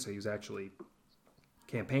his running. So he was actually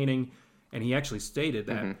campaigning, and he actually stated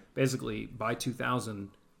that basically by 2000.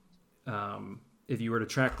 If you were to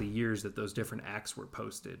track the years that those different acts were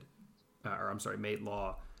made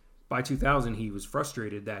law, by 2000 he was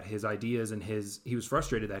frustrated that his ideas and he was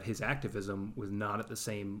frustrated that his activism was not at the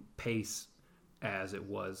same pace as it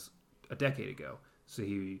was a decade ago. So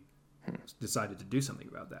he decided to do something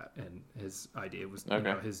about that, and his idea was,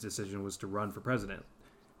 his decision was to run for president.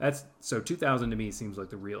 So 2000 to me seems like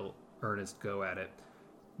the real earnest go at it.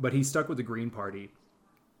 But he stuck with the Green Party,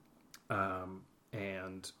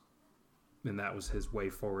 and that was his way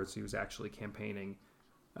forward. So he was actually campaigning.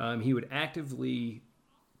 He would actively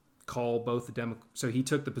call both the so he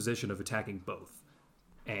took the position of attacking both,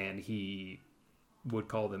 and he would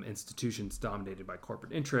call them institutions dominated by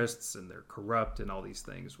corporate interests, and they're corrupt and all these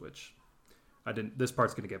things, which this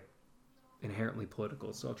part's going to get inherently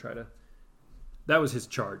political, so I'll try to. That was his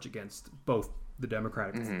charge against both the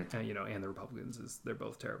Democratic and the Republicans, is they're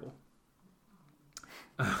both terrible.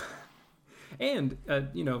 And,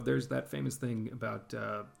 there's that famous thing about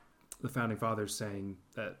the Founding Fathers saying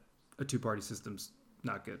that a two-party system's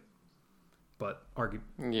not good. But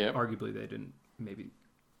arguably they didn't maybe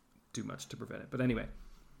do much to prevent it. But anyway,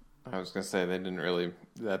 I was gonna say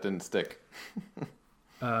that didn't stick.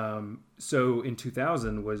 So in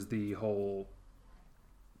 2000 was the whole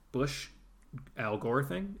Bush Al Gore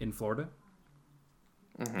thing in Florida.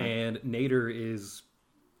 Mm-hmm. And Nader is,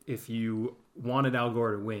 if you wanted Al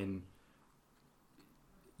Gore to win,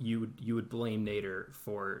 you would blame Nader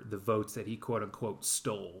for the votes that he quote unquote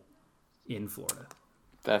stole in Florida.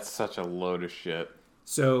 That's such a load of shit.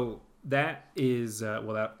 So that is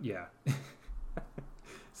yeah.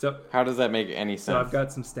 So how does that make any sense? So I've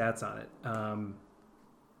got some stats on it.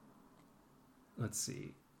 Let's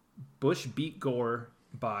see. Bush beat Gore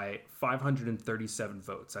by 537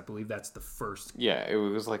 votes. I believe that's the first. Yeah, it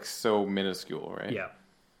was like so minuscule, right? Yeah.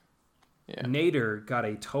 Yeah. Nader got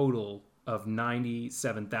a total of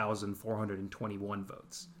 97,421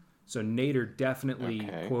 votes. So Nader definitely,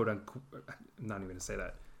 quote unquote, I'm not even going to say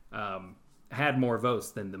that, had more votes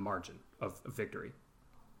than the margin of victory.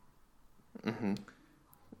 Mm-hmm.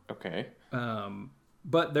 Okay.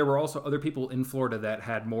 But there were also other people in Florida that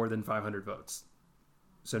had more than 500 votes.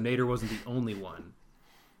 So Nader wasn't the only one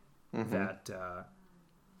that,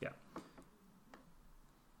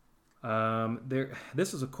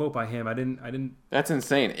 this is a quote by him. I didn't. That's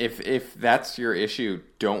insane. If that's your issue,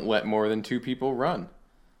 don't let more than 2 people run.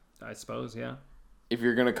 I suppose, yeah. If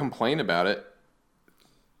you're going to complain about it,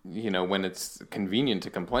 when it's convenient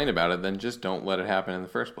to complain about it, then just don't let it happen in the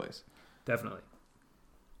first place. Definitely.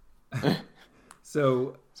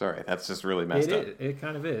 So sorry, that's just really messed up. It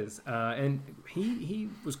kind of is. And he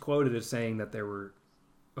was quoted as saying that there were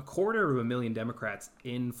 250,000 Democrats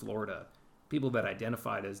in Florida, people that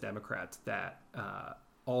identified as Democrats that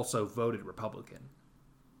also voted Republican.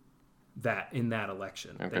 That in that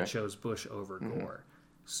election that chose Bush over Gore.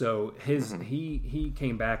 So he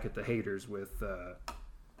came back at the haters with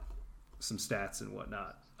some stats and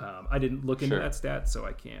whatnot. I didn't look into that stat, so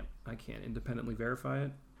I can't independently verify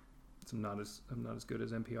it. So I'm not as good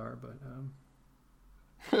as NPR,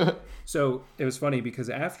 but so it was funny because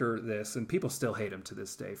after this, and people still hate him to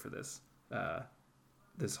this day for this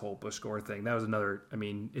this whole Bush Gore thing. That was another. I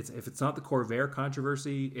mean, if it's not the Corvair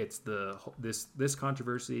controversy, it's this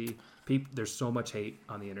controversy. There's so much hate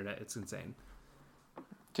on the internet. It's insane.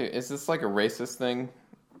 Dude, is this like a racist thing?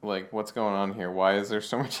 Like, what's going on here? Why is there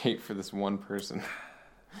so much hate for this one person?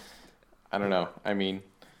 I don't know. I mean,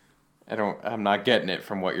 I'm not getting it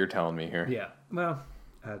from what you're telling me here. Yeah. Well,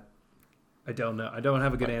 I don't know. I don't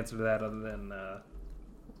have a good answer to that other than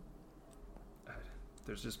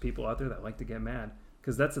there's just people out there that like to get mad.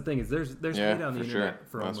 Because that's the thing is there's hate on the internet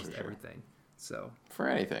for almost everything. So for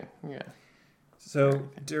anything, yeah. So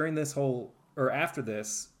during this whole, or after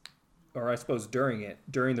this, or I suppose during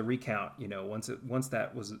the recount, once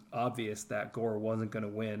that was obvious that Gore wasn't going to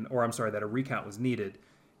win, or I'm sorry, that a recount was needed,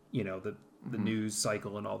 the news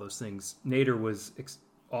cycle and all those things, Nader was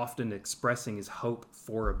often expressing his hope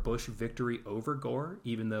for a Bush victory over Gore,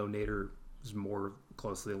 even though Nader was more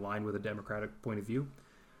closely aligned with a Democratic point of view,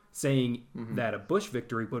 saying that a Bush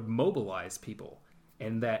victory would mobilize people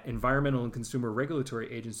and that environmental and consumer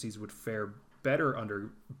regulatory agencies would fare better under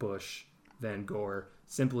Bush than Gore,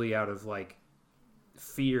 simply out of like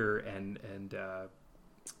fear and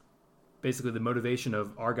basically the motivation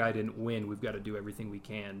of our guy didn't win. We've got to do everything we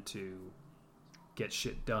can to get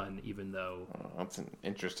shit done, even though. Oh, that's an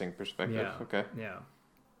interesting perspective. Yeah, okay. Yeah.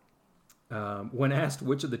 When asked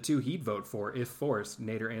which of the two he'd vote for if forced,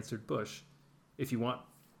 Nader answered Bush. This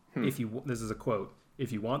is a quote.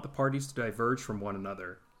 If you want the parties to diverge from one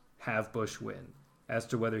another, have Bush win. As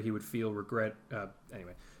to whether he would feel regret,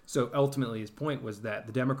 anyway. So ultimately, his point was that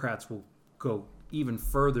the Democrats will go even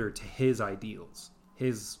further to his ideals,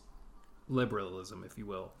 his liberalism, if you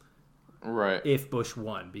will, right? If Bush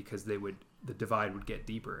won, because the divide would get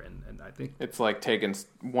deeper, and I think it's like taking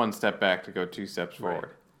one step back to go 2 steps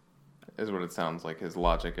forward. Is what it sounds like his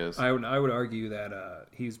logic is. I would argue that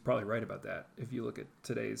he's probably right about that if you look at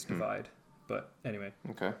today's divide. But anyway,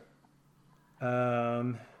 okay.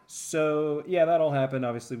 So yeah, that all happened.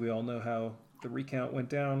 Obviously, we all know how the recount went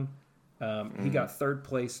down. He got third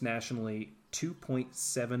place nationally,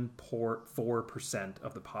 2.74%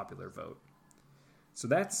 of the popular vote. So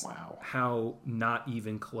that's how not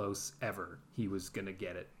even close ever he was going to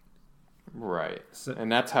get it. Right. So,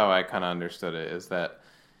 and that's how I kind of understood it, is that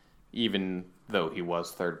even though he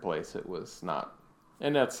was third place, it was not.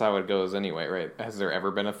 And that's how it goes anyway, right? Has there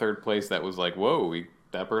ever been a third place that was like, whoa,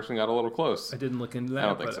 that person got a little close? I didn't look into that,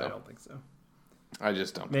 I don't think so. I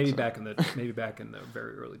just don't maybe think so. Maybe back in the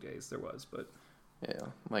very early days there was, but yeah,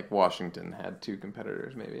 like Washington had 2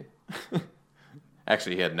 competitors maybe.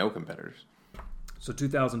 Actually, he had no competitors. So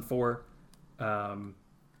 2004,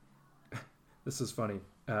 this is funny.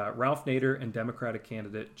 Ralph Nader and Democratic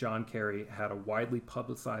candidate John Kerry had a widely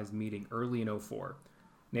publicized meeting early in '04.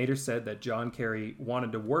 Nader said that John Kerry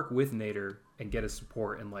wanted to work with Nader and get his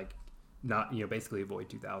support and like not, basically avoid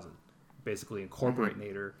 2000, basically incorporate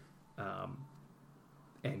Nader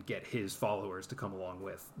and get his followers to come along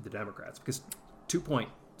with the Democrats, because 2 point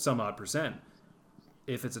some odd %,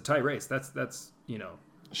 if it's a tight race, that's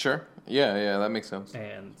Sure. Yeah, that makes sense.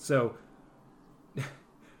 And so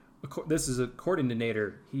this is according to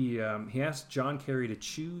Nader. He asked John Kerry to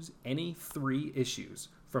choose any 3 issues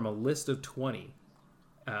from a list of 20.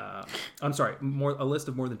 I'm sorry, a list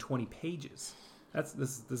of more than 20 pages.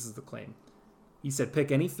 This is the claim. He said,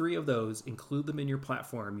 pick any 3 of those, include them in your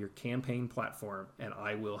platform, your campaign platform, and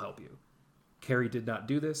I will help you. Kerry did not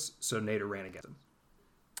do this, so Nader ran against him.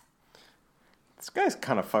 This guy's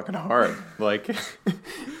kind of fucking hard. Like,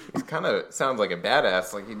 he's kind of sounds like a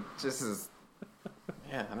badass. Like, he just is.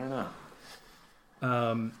 Yeah, I don't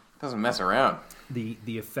know. Doesn't mess around. The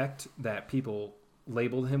effect that people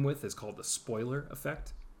labeled him with is called the spoiler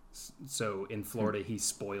effect. So in Florida, he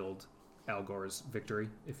spoiled Al Gore's victory,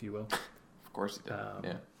 if you will. Of course he did.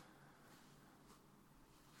 Yeah.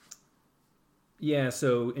 Yeah,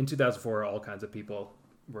 so in 2004, all kinds of people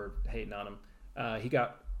were hating on him. He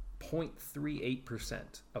got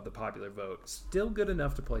 0.38% of the popular vote, still good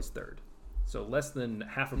enough to place third. So less than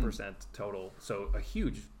 0.5% total. So a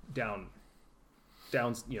huge down,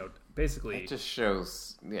 basically. It just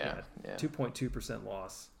shows, yeah. 2.2%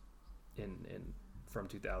 loss from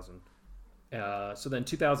 2000. So then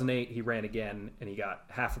 2008, he ran again, and he got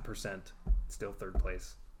 0.5%, still third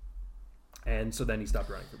place. And so then he stopped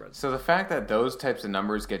running for president. So the fact that those types of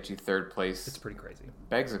numbers get you third place, it's pretty crazy.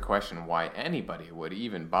 Begs the question why anybody would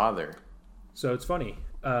even bother. So it's funny.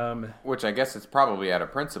 Which I guess it's probably out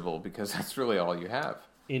of principle, because that's really all you have.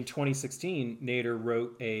 In 2016, Nader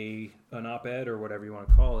wrote an op-ed, or whatever you want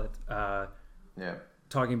to call it,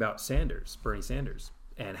 talking about Bernie Sanders,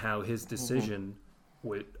 and how his decision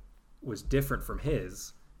was different from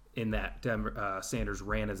his, in that Sanders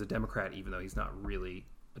ran as a Democrat, even though he's not really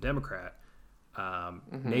a Democrat.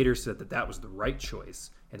 Nader said that was the right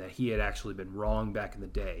choice, and that he had actually been wrong back in the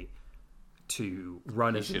day to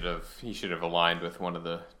run as... He should have aligned with one of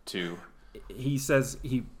the two. He says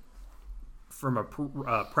from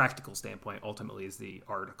a practical standpoint, ultimately is the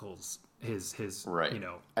articles his right.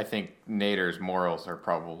 I think Nader's morals are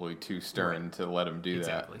probably too stern to let him do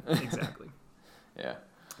that. Exactly. Yeah.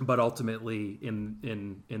 But ultimately,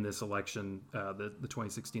 in this election, the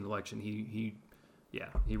 2016 election, he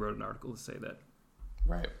wrote an article to say that.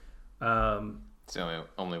 Right. It's the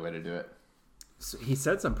only way to do it. So he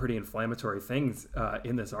said some pretty inflammatory things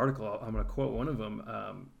in this article. I'm going to quote one of them.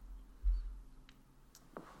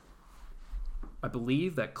 I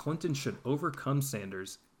believe that Clinton should overcome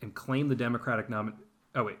Sanders and claim the Democratic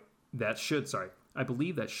I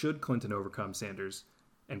believe that should Clinton overcome Sanders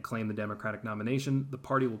and claim the Democratic nomination, the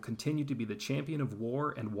party will continue to be the champion of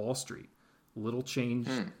war and Wall Street. Little changed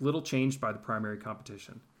by the primary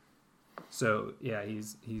competition. So yeah,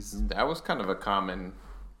 he's that was kind of a common,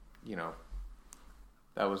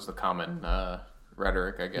 that was the common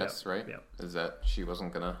rhetoric, I guess, right? Yeah. Is that she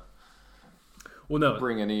wasn't gonna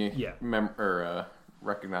bring any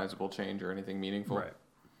recognizable change or anything meaningful. Right.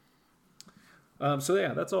 So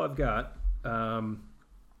yeah, that's all I've got.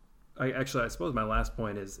 I suppose my last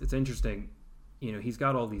point is, it's interesting. He's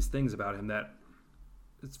got all these things about him that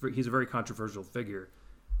he's a very controversial figure.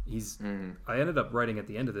 I ended up writing at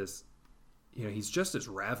the end of this, he's just as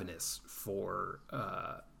ravenous for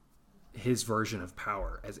his version of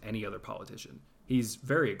power as any other politician. He's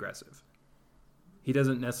very aggressive. He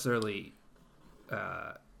doesn't necessarily,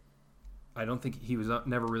 I don't think he was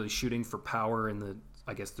never really shooting for power in the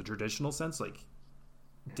traditional sense, like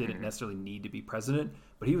didn't necessarily need to be president,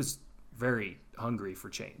 but he was very hungry for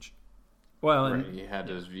change. Well, and he had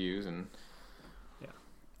his views, and yeah.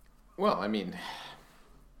 Well, I mean,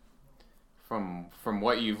 from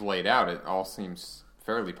what you've laid out, it all seems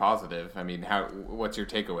fairly positive. I mean, what's your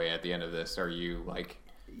takeaway at the end of this? Are you like,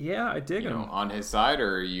 I dig him on his side,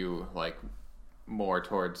 or are you like more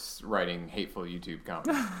towards writing hateful YouTube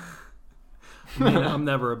comments? I mean, I'm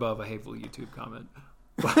never above a hateful YouTube comment.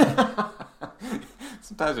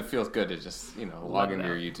 Sometimes it feels good to just log into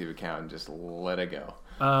your YouTube account and just let it go.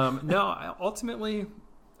 No, ultimately,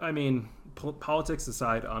 I mean, politics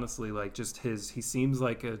aside, honestly, like just he seems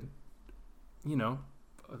like a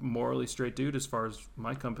morally straight dude as far as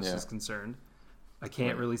my compass is concerned. I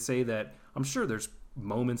can't really say that. I'm sure there's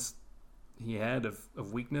moments he had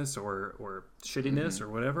of weakness or shittiness or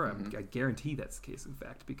whatever. I guarantee that's the case, in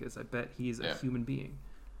fact, because I bet he's a human being.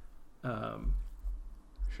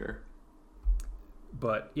 Sure.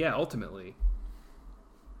 But yeah, ultimately,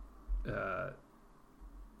 I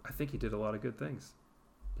think he did a lot of good things.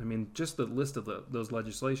 I mean, just the list of those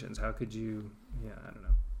legislations. How could you? Yeah, I don't know.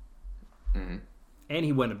 Mm-hmm. And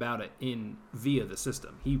he went about it via the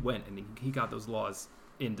system. He went and he got those laws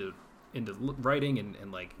into writing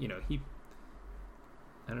and like, you know, I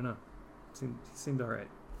don't know. He seemed all right.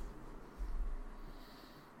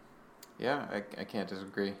 Yeah, I can't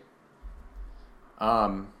disagree.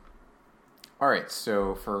 All right,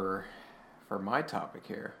 so for my topic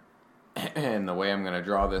here, and the way I'm going to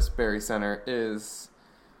draw this Berry Center is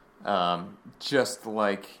just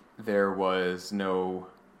like there was no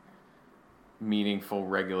meaningful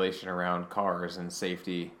regulation around cars and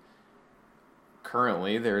safety.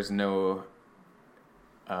 Currently, there's no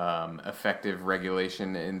effective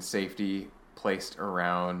regulation in safety placed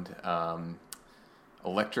around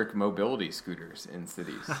electric mobility scooters in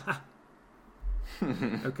cities.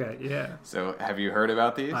 Okay, yeah. So, have you heard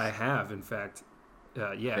about these? I have, in fact.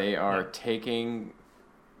 Yeah. They are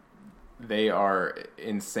they are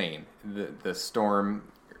insane. The storm,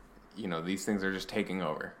 you know, these things are just taking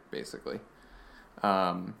over, basically.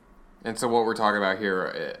 And so what we're talking about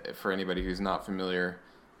here, for anybody who's not familiar,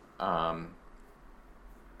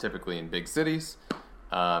 typically in big cities,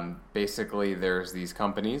 basically there's these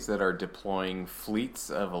companies that are deploying fleets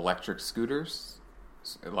of electric scooters,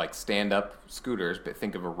 like stand-up scooters, but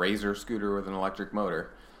think of a Razor scooter with an electric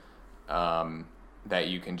motor, that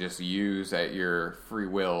you can just use at your free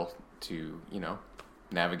will to, you know,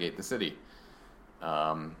 navigate the city.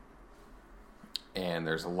 And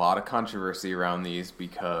there's a lot of controversy around these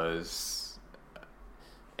because,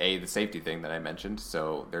 the safety thing that I mentioned,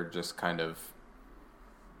 so they're just kind of...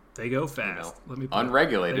 They go fast. You know,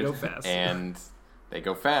 unregulated. They go fast. And they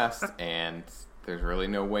go fast, and there's really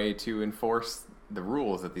no way to enforce the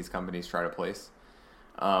rules that these companies try to place.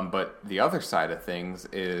 But the other side of things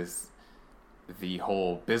is the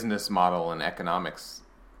whole business model and economics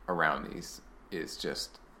around these is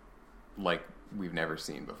just like we've never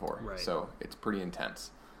seen before. Right. So it's pretty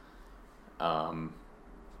intense.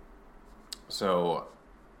 So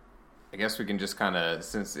I guess we can just kind of,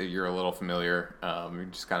 since you're a little familiar, we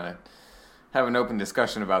just kind of have an open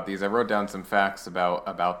discussion about these. I wrote down some facts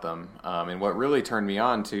about them. And what really turned me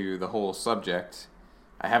on to the whole subject,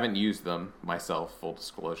 I haven't used them myself, full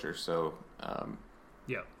disclosure, so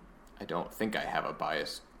yeah. I don't think I have a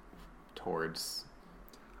bias towards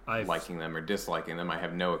liking them or disliking them. I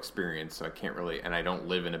have no experience, so I can't really, and I don't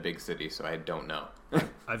live in a big city, so I don't know.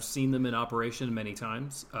 I've seen them in operation many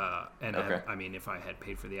times, and okay. I mean, if I had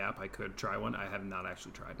paid for the app, I could try one. I have not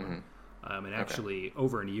actually tried one. Mm-hmm. And actually,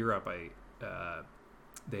 over in Europe,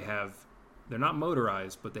 they're not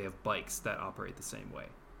motorized, but they have bikes that operate the same way.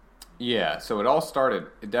 Yeah, so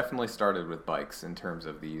it definitely started with bikes in terms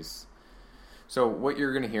of these. So what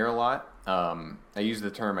you're going to hear a lot, I used the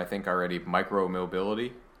term, I think already,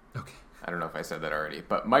 micro-mobility. Okay. I don't know if I said that already,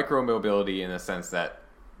 but micro-mobility in the sense that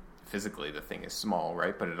physically the thing is small,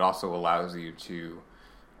 right? But it also allows you to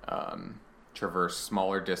traverse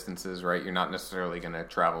smaller distances, right? You're not necessarily going to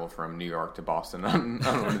travel from New York to Boston on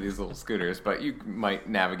one of these little scooters, but you might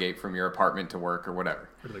navigate from your apartment to work or whatever.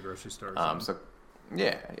 Or to the grocery store. So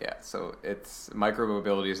yeah. So it's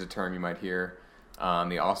micro-mobility is a term you might hear.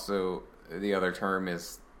 The other term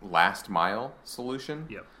is last mile solution.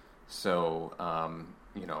 Yep. So,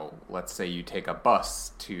 let's say you take a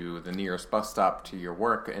bus to the nearest bus stop to your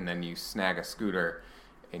work, and then you snag a scooter,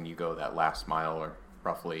 and you go that last mile, or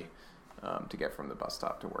roughly, to get from the bus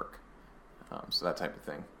stop to work. So that type of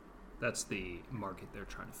thing. That's the market they're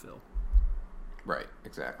trying to fill. Right,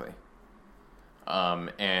 exactly.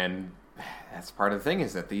 And that's part of the thing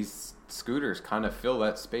is that these scooters kind of fill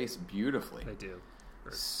that space beautifully. They do.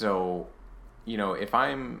 Right. So, if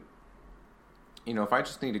I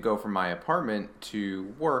just need to go from my apartment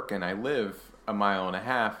to work and I live a mile and a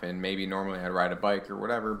half and maybe normally I'd ride a bike or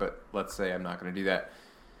whatever, but let's say I'm not going to do that.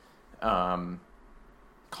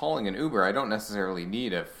 Calling an Uber, I don't necessarily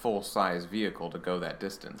need a full-size vehicle to go that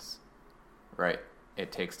distance, right?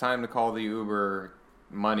 It takes time to call the Uber,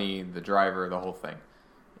 money, the driver, the whole thing.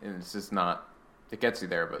 And it's just not, it gets you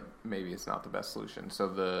there, but maybe it's not the best solution. So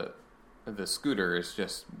the scooter is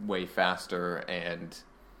just way faster and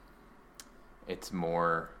it's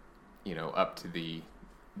more, up to the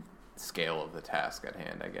scale of the task at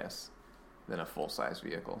hand, I guess, than a full-size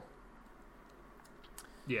vehicle.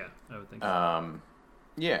 Yeah, I would think so.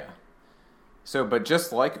 Yeah. So, but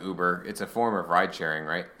just like Uber, it's a form of ride-sharing,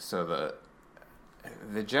 right? So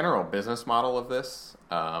the general business model of this,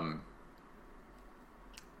 and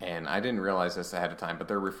I didn't realize this ahead of time, but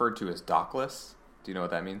they're referred to as dockless. Do you know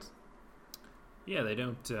what that means? Yeah, they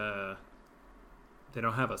don't they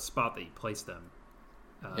don't have a spot that you place them.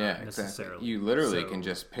 Yeah, exactly. You literally can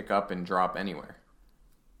just pick up and drop anywhere.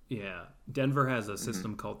 Yeah, Denver has a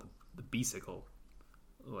system called the Bicycle,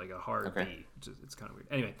 like a hard B. It's kind of weird.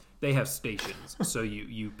 Anyway, they have stations, so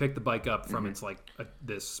you pick the bike up from its like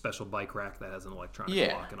this special bike rack that has an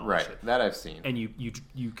electronic lock and all that shit. That I've seen. And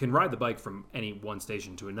you can ride the bike from any one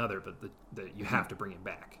station to another, but you have to bring it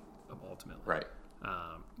back ultimately. Right.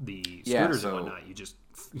 The scooters and whatnot, you just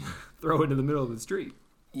throw it in the middle of the street.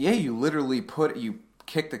 Yeah, you literally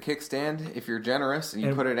kick the kickstand if you're generous, and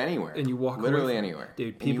you put it anywhere. And you walk literally anywhere.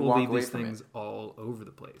 Dude, people leave these things all over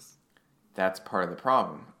the place. That's part of the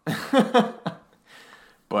problem.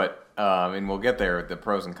 But, and we'll get there with the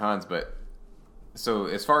pros and cons, but so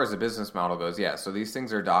as far as the business model goes, yeah, so these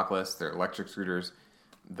things are dockless, they're electric scooters.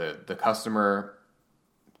 The customer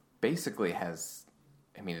basically has,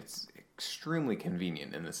 I mean, it's extremely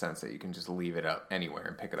convenient in the sense that you can just leave it up anywhere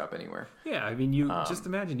and pick it up anywhere. Yeah, I mean, just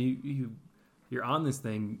imagine you're on this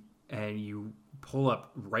thing and you pull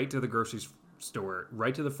up right to the grocery store,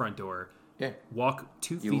 right to the front door. Yeah. Walk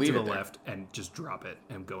 2 feet to the left and just drop it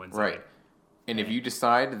and go inside. Right. And if you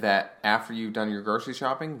decide that after you've done your grocery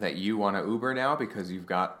shopping that you want to Uber now because you've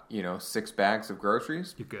got, 6 bags of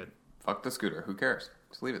groceries, you're good. Fuck the scooter. Who cares?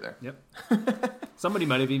 Just leave it there. Yep. Somebody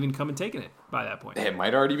might have even come and taken it by that point. It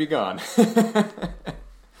might already be gone.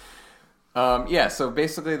 Yeah, so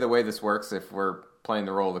basically the way this works, if we're playing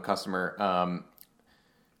the role of the customer,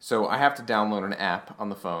 so I have to download an app on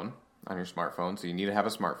the phone, on your smartphone, so you need to have a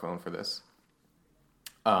smartphone for this.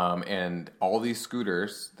 And all these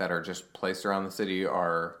scooters that are just placed around the city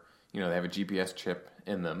are, they have a GPS chip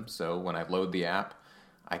in them, so when I load the app,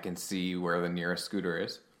 I can see where the nearest scooter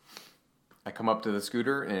is. I come up to the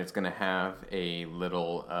scooter, and it's going to have a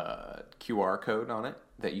little QR code on it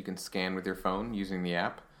that you can scan with your phone using the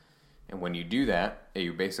app. And when you do that,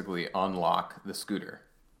 you basically unlock the scooter.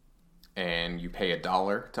 And you pay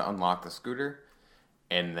 $1 to unlock the scooter.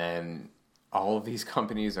 And then all of these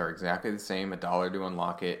companies are exactly the same, $1 to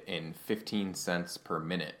unlock it and 15 cents per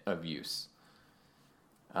minute of use.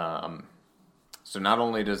 So not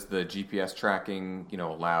only does the GPS tracking,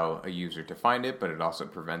 allow a user to find it, but it also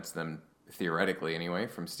prevents them, theoretically anyway,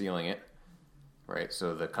 from stealing it, right?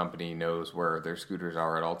 So the company knows where their scooters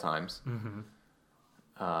are at all times. Mm-hmm.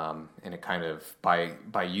 And it kind of,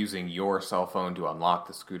 by using your cell phone to unlock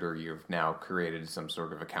the scooter, you've now created some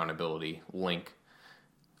sort of accountability link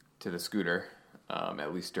to the scooter,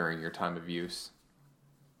 at least during your time of use.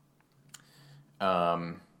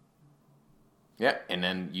 Yeah, and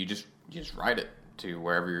then you just ride it to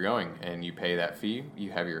wherever you're going, and you pay that fee.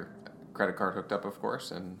 You have your credit card hooked up, of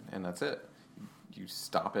course, and that's it. You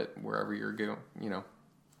stop it wherever you're going,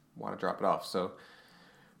 want to drop it off. So,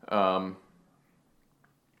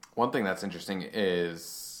 one thing that's interesting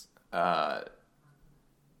is, and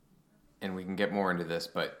we can get more into this,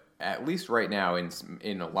 but at least right now in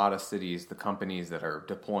a lot of cities, the companies that are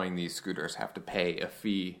deploying these scooters have to pay a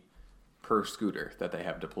fee per scooter that they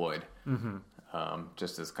have deployed,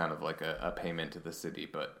 just as kind of like a payment to the city.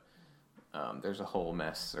 But there's a whole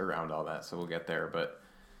mess around all that, so we'll get there. But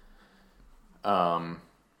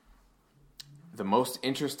the most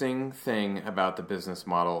interesting thing about the business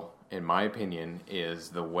model, in my opinion, is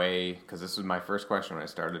the way, because this was my first question when I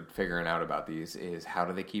started figuring out about these, is how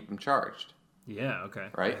do they keep them charged? Yeah, okay.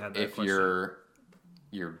 Right? If you're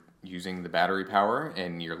using the battery power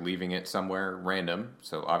and you're leaving it somewhere random,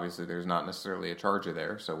 so obviously there's not necessarily a charger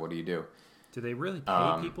there, so what do you do? Do they really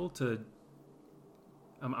pay people to...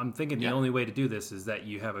 I'm thinking the only way to do this is that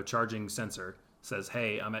you have a charging sensor, says,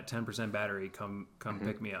 hey, I'm at 10% battery, come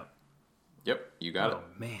pick me up. Yep, you got it. Oh,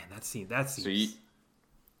 man, that seems... So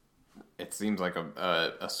it seems like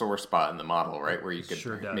a sore spot in the model, right? Where you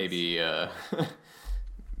could maybe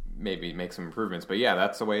maybe make some improvements. But yeah,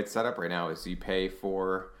 that's the way it's set up right now, is you pay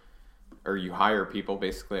for, or you hire people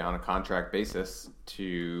basically on a contract basis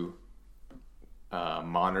to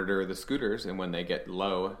monitor the scooters, and when they get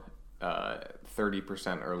low,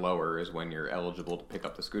 30% or lower is when you're eligible to pick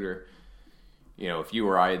up the scooter. If you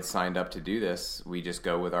or I had signed up to do this, we just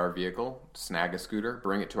go with our vehicle, snag a scooter,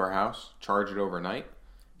 bring it to our house, charge it overnight,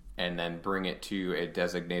 and then bring it to a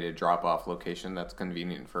designated drop-off location that's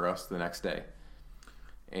convenient for us the next day.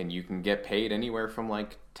 And you can get paid anywhere from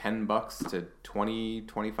like $10 to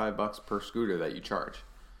 $20-25 per scooter that you charge.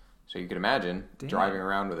 So you can imagine driving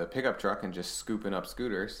around with a pickup truck and just scooping up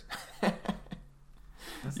scooters.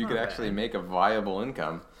 You could actually make a viable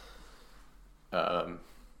income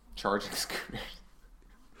charging scooters.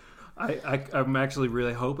 I'm actually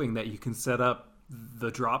really hoping that you can set up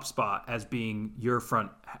the drop spot as being the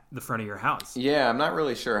front of your house. Yeah, I'm not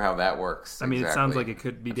really sure how that works. I mean, it sounds like it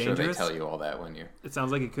could be dangerous. Sure they tell you all that when you. It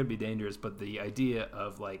sounds like it could be dangerous, but the idea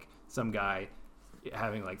of like some guy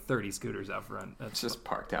having like 30 scooters out front, it's just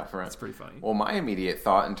parked out front. That's pretty funny. Well, my immediate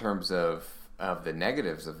thought in terms of the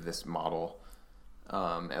negatives of this model,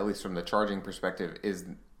 at least from the charging perspective, is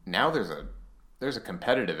now there's a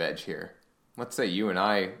competitive edge here. Let's say you and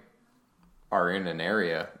I are in an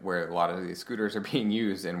area where a lot of these scooters are being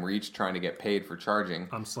used and we're each trying to get paid for charging.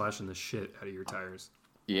 I'm slashing the shit out of your tires.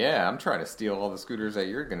 Yeah, I'm trying to steal all the scooters that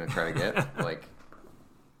you're going to try to get. Like,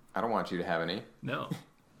 I don't want you to have any. No.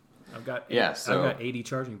 I've got 80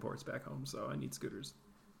 charging ports back home, so I need scooters.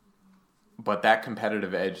 But that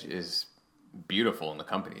competitive edge is beautiful in the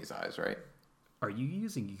company's eyes, right? Are you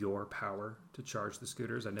using your power to charge the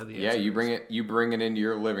scooters? I know the answer. Yeah, you bring it into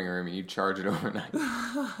your living room and you charge it overnight.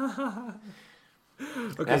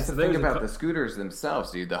 Okay, that's the thing about the scooters themselves,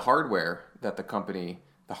 dude. The hardware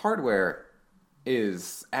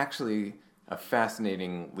is actually a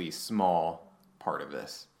fascinatingly small part of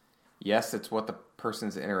this. Yes, it's what the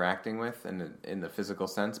person's interacting with in the physical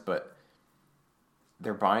sense, but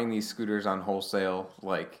they're buying these scooters on wholesale.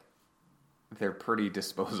 Like, they're pretty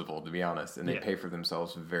disposable, to be honest, and they pay for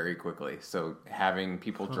themselves very quickly. So having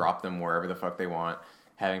people drop them wherever the fuck they want,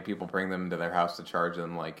 having people bring them to their house to charge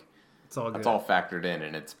them, like, that's all factored in,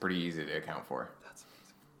 and it's pretty easy to account for. That's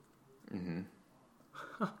amazing.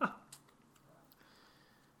 Mm-hmm.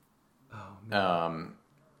 Oh, man.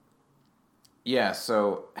 Yeah,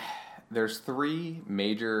 so there's 3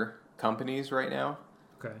 major companies right now.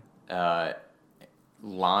 Okay.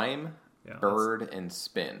 Lime, Bird, and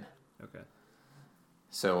Spin. Okay.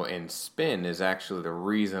 So, and Spin is actually the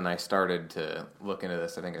reason I started to look into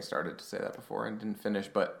this. I think I started to say that before and didn't finish.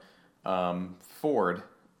 But Ford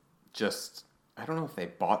just, I don't know if they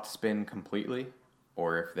bought Spin completely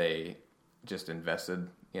or if they just invested,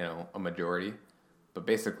 a majority. But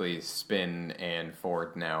basically, Spin and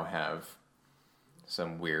Ford now have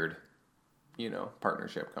some weird,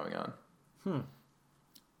 partnership going on.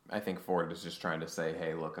 I think Ford is just trying to say,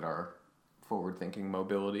 hey, look at our forward-thinking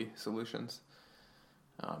mobility solutions.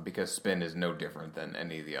 Because Spin is no different than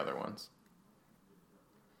any of the other ones.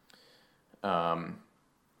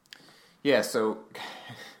 So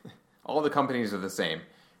all the companies are the same.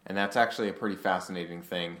 And that's actually a pretty fascinating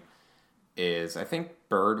thing. Is I think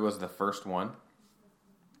Bird was the first one.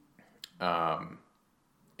 And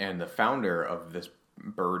the founder of this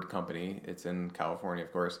Bird company, it's in California,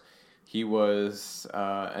 of course, he was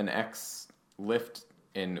an ex-Lyft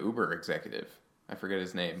and Uber executive. I forget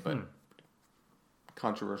his name, but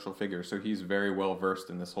controversial figure. So he's very well versed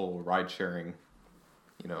in this whole ride-sharing,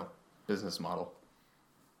 business model.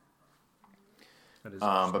 That is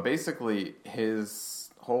but basically, his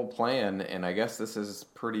whole plan, and I guess this is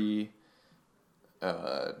pretty,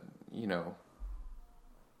 it's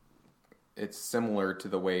similar to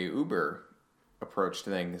the way Uber approached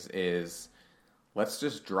things, is let's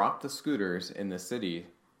just drop the scooters in the city,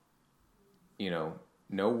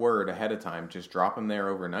 no word ahead of time, just drop them there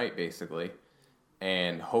overnight, basically,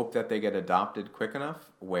 and hope that they get adopted quick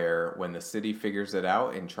enough where when the city figures it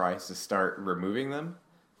out and tries to start removing them,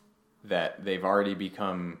 that they've already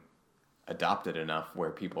become adopted enough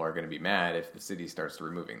where people are going to be mad if the city starts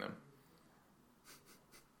removing them.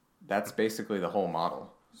 That's basically the whole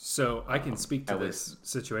model. So I can speak to this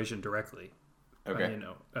situation directly. Okay.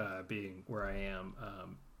 Being where I am,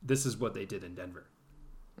 this is what they did in Denver.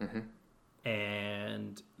 Mm-hmm.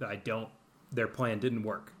 And their plan didn't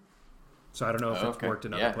work. So I don't know if it's worked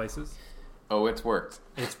in other places. Oh, it's worked.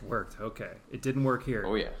 It's worked. Okay. It didn't work here.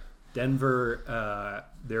 Oh, yeah. Denver,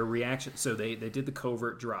 their reaction. So they did the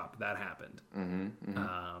covert drop. That happened. Mm-hmm,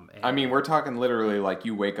 mm-hmm. We're talking literally like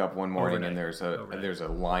you wake up one morning overnight, and there's a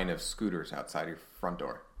line of scooters outside your front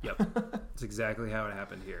door. Yep. That's exactly how it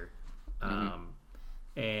happened here.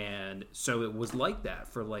 And so it was like that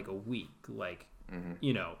for like a week. Like,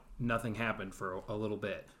 nothing happened for a little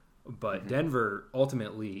bit. But Denver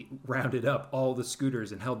ultimately rounded up all the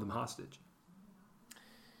scooters and held them hostage.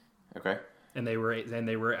 Okay. And they were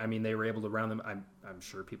able to round them. I'm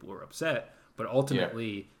sure people were upset, but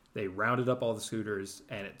ultimately they rounded up all the scooters,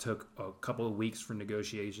 and it took a couple of weeks for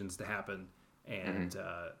negotiations to happen. And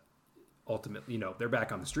ultimately, they're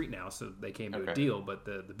back on the street now, so they came to a deal. But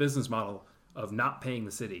the business model of not paying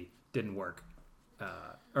the city didn't work,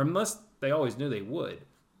 or unless they always knew they would.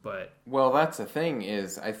 But that's the thing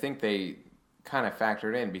is, I think they kind of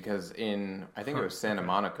factored in because I think it was Santa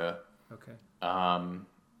Monica. Okay.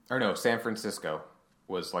 Or no, San Francisco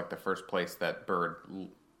was like the first place that Bird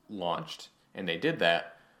launched, and they did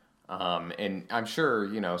that And I'm sure,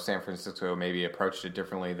 San Francisco maybe approached it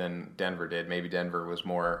differently than Denver did. Maybe Denver was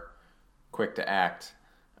more quick to act.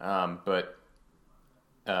 But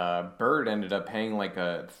Bird ended up paying like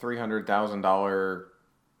a $300,000,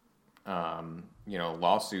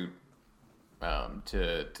 lawsuit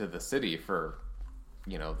to the city for,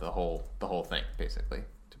 the whole thing, basically,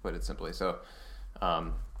 to put it simply. So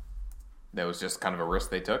that was just kind of a risk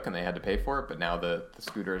they took, and they had to pay for it. But now the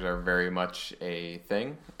scooters are very much a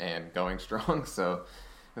thing and going strong. So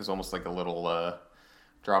it was almost like a little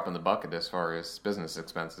drop in the bucket as far as business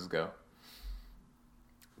expenses go.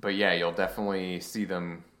 But yeah, you'll definitely see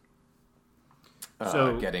them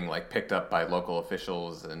getting like picked up by local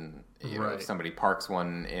officials, and if somebody parks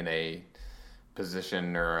one in a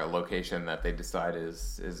position or a location that they decide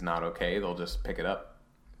is not okay, they'll just pick it up,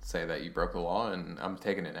 say that you broke the law, and I'm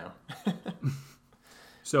taking it now.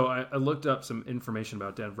 So I looked up some information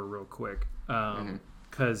about Denver real quick,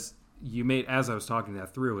 because you made, as I was talking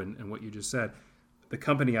that through and what you just said, the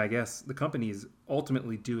companies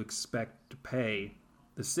ultimately do expect to pay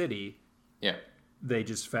the city. Yeah. They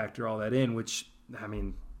just factor all that in, which, I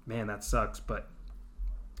mean, man, that sucks,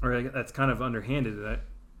 or that's kind of underhanded,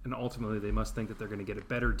 and ultimately they must think that they're going to get a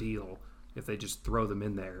better deal if they just throw them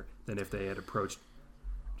in there than if they had approached,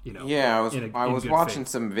 Yeah, I was watching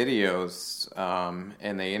some videos,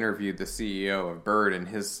 and they interviewed the CEO of Bird, and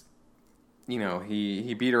his,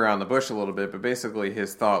 he beat around the bush a little bit, but basically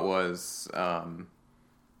his thought was,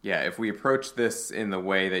 if we approach this in the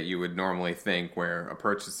way that you would normally think, where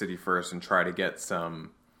approach the city first and try to get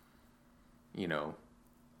some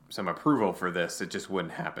approval for this, it just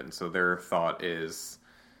wouldn't happen. So their thought is,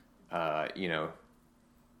 that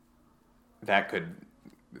could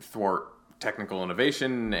thwart technical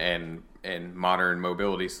innovation and modern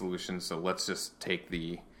mobility solutions. So let's just take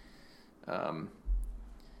the,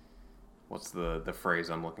 what's the phrase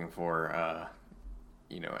I'm looking for?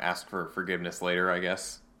 Ask for forgiveness later, I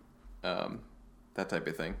guess. That type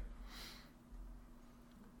of thing.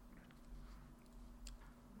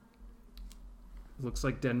 Looks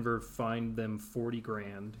like Denver fined them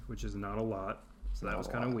 $40,000, which is not a lot. So that was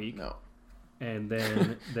kind of weak. No. And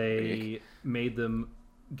then they made them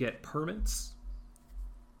get permits,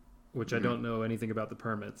 which I don't know anything about the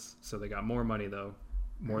permits. So they got more money though,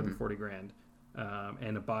 more than $40,000,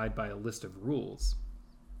 and abide by a list of rules.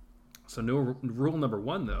 So rule number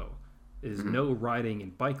 1 though is no riding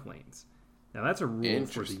in bike lanes. Now that's a rule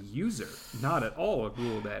for the user, not at all a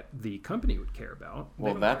rule that the company would care about.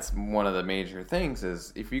 Well, that's one of the major things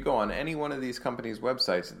is if you go on any one of these companies'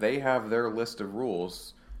 websites, they have their list of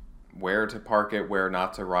rules, where to park it, where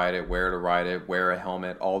not to ride it, where to ride it, wear a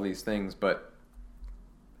helmet, all these things, but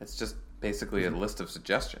it's just basically a list of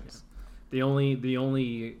suggestions. The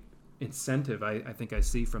only incentive I think I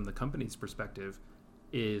see from the company's perspective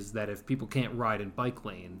is that if people can't ride in bike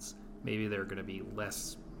lanes, maybe they're going to be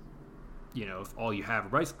less, if all you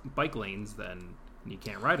have are bike lanes, then you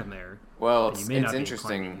can't ride them there. Well, it's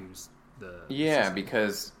interesting.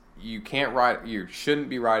 Because you shouldn't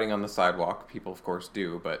be riding on the sidewalk. People, of course,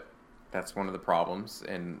 do, but that's one of the problems,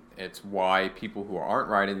 and it's why people who aren't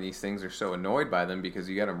riding these things are so annoyed by them, because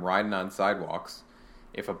you get them riding on sidewalks.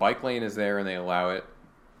 If a bike lane is there and they allow it,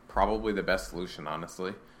 probably the best solution,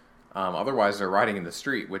 honestly. Otherwise, they're riding in the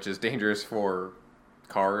street, which is dangerous for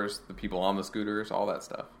cars, the people on the scooters, all that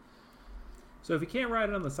stuff. So if you can't ride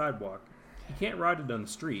it on the sidewalk, you can't ride it on the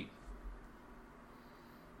street,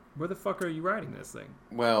 where the fuck are you riding this thing?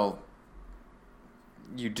 Well,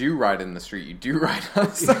 you do ride in the street. You do ride on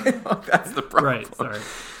the sidewalk. That's the problem. Right, sorry.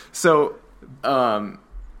 So,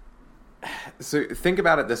 so think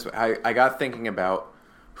about it this way. I got thinking about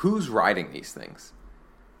who's riding these things.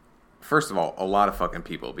 First of all, a lot of fucking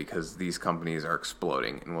people, because these companies are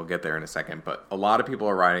exploding, and we'll get there in a second, but a lot of people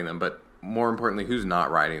are riding them, but more importantly, who's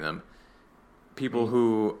not riding them? People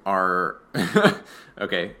who are,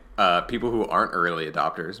 people who aren't early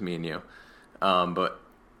adopters, me and you, but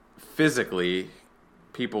physically,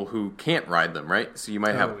 people who can't ride them, right? So you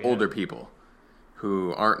might have older people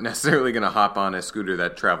who aren't necessarily going to hop on a scooter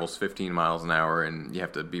that travels 15 miles an hour, and you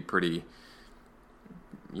have to be pretty,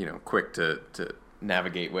 quick to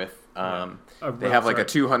navigate with. They have like a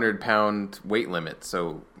 200-pound weight limit,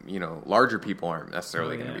 so larger people aren't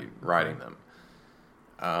necessarily going to be riding them.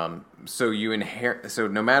 So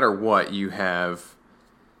no matter what, you have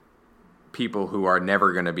people who are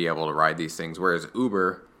never going to be able to ride these things, whereas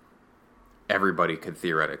Uber, everybody could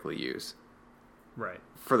theoretically use. Right.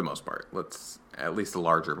 For the most part, at least a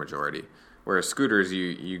larger majority. Whereas scooters,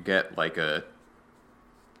 you get like I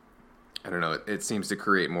don't know, it seems to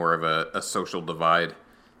create more of a social divide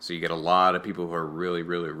So you get a lot of people who are really,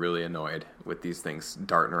 really, really annoyed with these things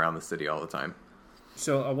darting around the city all the time.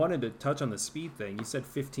 So I wanted to touch on the speed thing. You said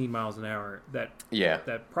 15 miles an hour. That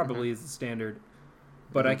probably is the standard.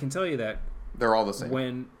 But I can tell you that they're all the same.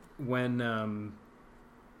 When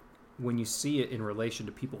you see it in relation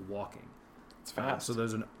to people walking, it's fast. So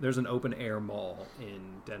there's an open air mall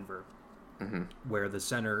in Denver where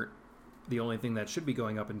the only thing that should be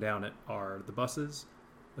going up and down it are the buses,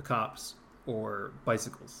 the cops, or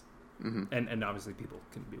bicycles. And obviously people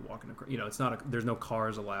can be walking across. It's not there's no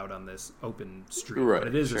cars allowed on this open street, right, but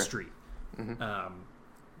it is a street.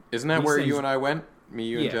 Isn't that where you and I went? Me,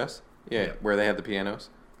 you, and Jess? Yeah, yep. Where they had the pianos?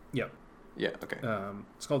 Yep. Yeah, okay.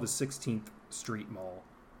 It's called the 16th Street Mall.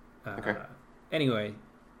 Okay. Anyway,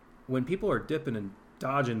 when people are dipping and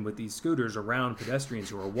dodging with these scooters around pedestrians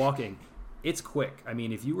who are walking, it's quick. I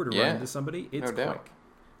mean, if you were to run into somebody, it's no quick.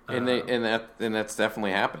 Doubt. And that's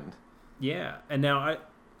definitely happened. Yeah, and now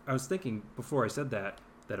I was thinking before I said that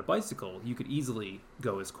a bicycle, you could easily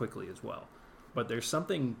go as quickly as well. But there's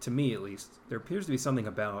something, to me at least, there appears to be something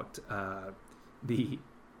about the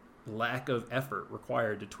lack of effort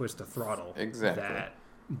required to twist a throttle that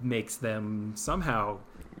makes them somehow...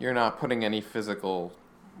 You're not putting any physical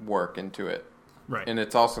work into it. Right. And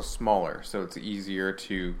it's also smaller, so it's easier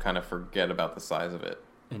to kind of forget about the size of it.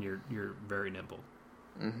 And you're very nimble.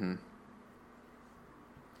 But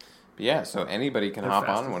yeah, so anybody can hop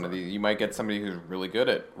on one of these. You might get somebody who's really good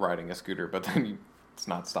at riding a scooter, but then it's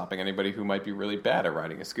not stopping anybody who might be really bad at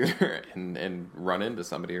riding a scooter and run into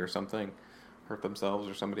somebody or something, hurt themselves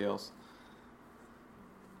or somebody else.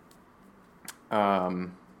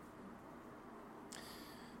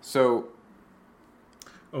 So,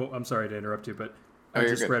 I'm sorry to interrupt you, but I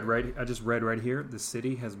just read right here, the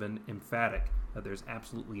city has been emphatic that there's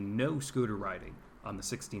absolutely no scooter riding on the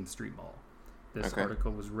 16th Street Mall. This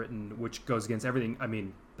article was written, which goes against everything. I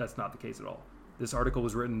mean, that's not the case at all. This article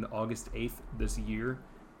was written August 8th this year.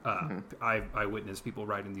 I witnessed people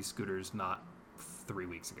riding these scooters not 3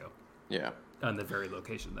 weeks ago. Yeah. On the very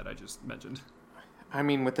location that I just mentioned. I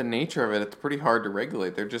mean, with the nature of it, it's pretty hard to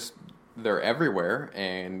regulate. They're everywhere,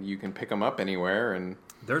 and you can pick them up anywhere. And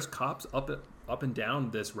there's cops up and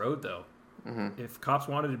down this road, though. If cops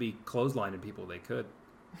wanted to be clotheslining people, they could.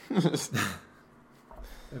 That'd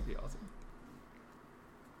be awesome.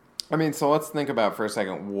 I mean, so let's think about for a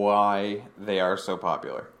second why they are so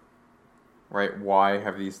popular, right? Why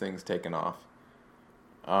have these things taken off?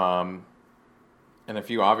 And a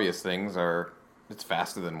few obvious things are it's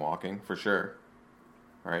faster than walking, for sure,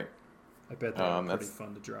 right? I bet they're pretty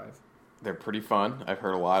fun to drive. They're pretty fun. I've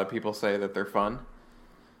heard a lot of people say that they're fun.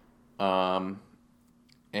 And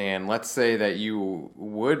let's say that you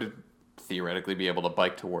would theoretically be able to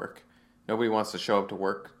bike to work. Nobody wants to show up to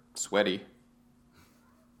work sweaty.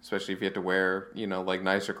 Especially if you have to wear, like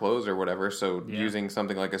nicer clothes or whatever. So using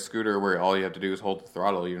something like a scooter where all you have to do is hold the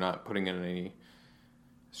throttle, you're not putting in any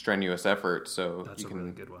strenuous effort. So that's a really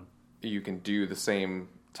good one. You can do the same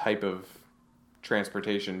type of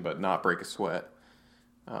transportation but not break a sweat.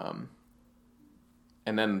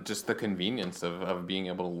 And then just the convenience of being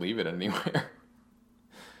able to leave it anywhere.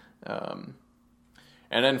 And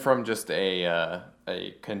then from just a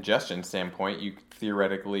congestion standpoint,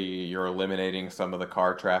 you're eliminating some of the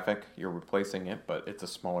car traffic. You're replacing it, but it's a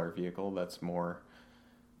smaller vehicle that's more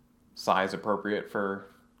size appropriate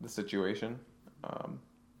for the situation.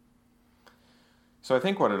 So I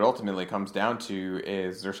think what it ultimately comes down to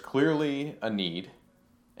is there's clearly a need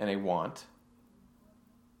and a want.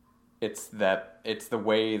 It's the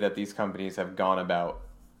way that these companies have gone about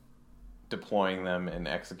deploying them and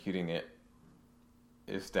executing it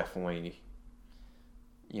is definitely,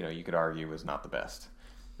 you could argue is not the best.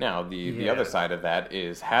 Now, the other side of that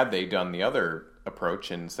is, had they done the other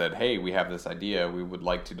approach and said, hey, we have this idea, we would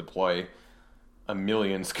like to deploy 1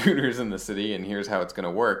 million scooters in the city, and here's how it's going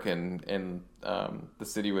to work, and the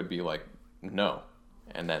city would be like, no.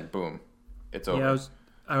 And then, boom, it's over. Yeah,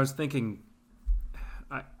 I was thinking,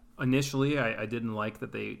 initially, I didn't like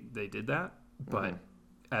that they did that, but...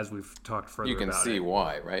 As we've talked further about it, you can see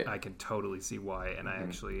why, right? I can totally see why, and I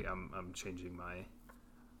actually I'm changing my.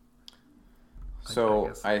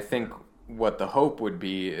 So I think what the hope would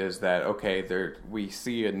be is that we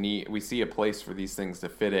see a place for these things to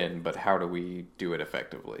fit in, but how do we do it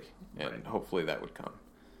effectively? And hopefully that would come.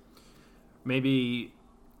 Maybe.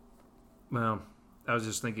 Well, I was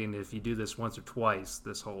just thinking if you do this once or twice,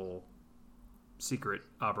 this whole secret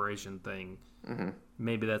operation thing,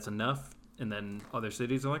 maybe that's enough. And then other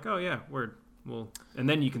cities are like, oh, yeah, and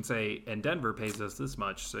then you can say, and Denver pays us this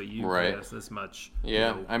much, so you pay us this much.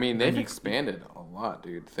 Yeah, I mean, they've expanded a lot,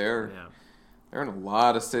 dude. They're in a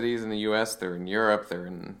lot of cities in the U.S. They're in Europe. They're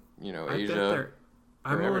in, Asia.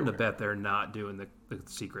 I'm willing to bet they're not doing the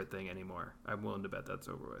secret thing anymore. I'm willing to bet that's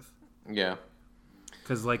over with. Yeah.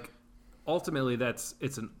 Because, ultimately,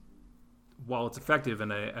 while it's effective,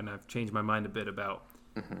 and I've changed my mind a bit about,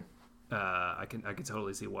 I can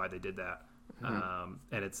totally see why they did that,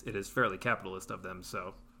 and it is fairly capitalist of them.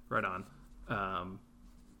 So right on.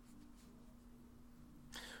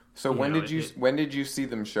 So when did you see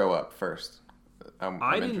them show up first?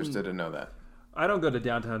 I'm interested to know that. I don't go to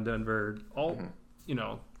downtown Denver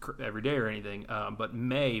every day or anything, but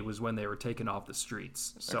May was when they were taken off the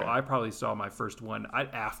streets. So okay. I probably saw my first one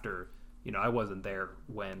after. I wasn't there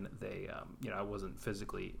when they, I wasn't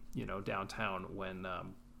physically, downtown when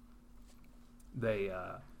they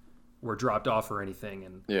were dropped off or anything.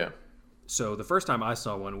 And yeah. So the first time I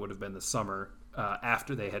saw one would have been the summer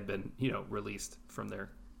after they had been, released from their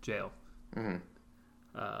jail. Mm-hmm.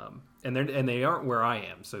 And they aren't where I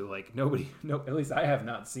am. So at least I have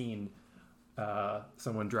not seen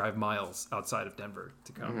someone drive miles outside of Denver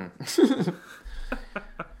to come. Mm-hmm.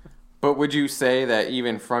 But would you say that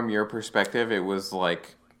even from your perspective, it was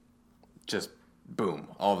just boom,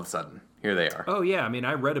 all of a sudden, here they are? Oh, yeah. I mean,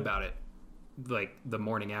 I read about it the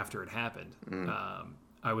morning after it happened. Mm.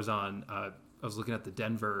 I was looking at the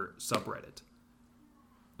Denver subreddit,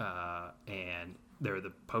 and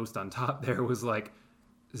the post on top there was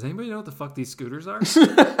does anybody know what the fuck these scooters are?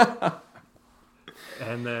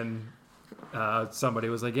 And then somebody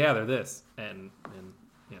was like, yeah, they're this. And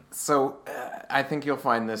yeah. So I think you'll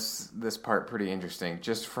find this part pretty interesting,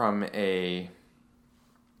 just from a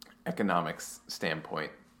economics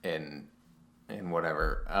standpoint and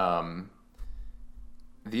whatever.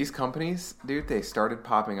 These companies, dude, they started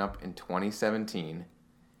popping up in 2017,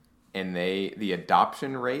 and the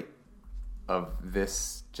adoption rate of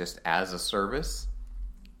this just as a service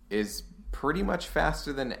is pretty much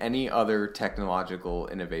faster than any other technological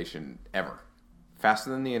innovation ever.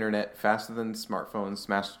 Faster than the internet, faster than smartphones,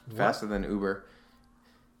 faster than Uber.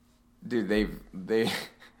 Dude, they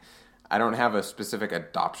I don't have a specific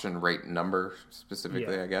adoption rate number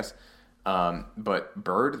specifically, yeah. I guess. But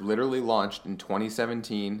Bird literally launched in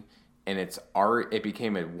 2017, and it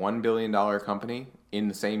became a $1 billion company in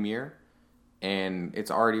the same year, and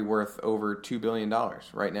it's already worth over $2 billion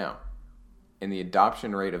right now. And the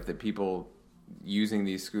adoption rate of the people using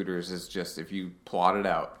these scooters is just, if you plot it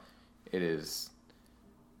out, it is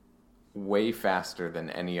way faster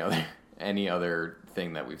than any other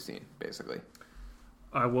thing that we've seen, basically.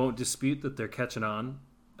 I won't dispute that they're catching on.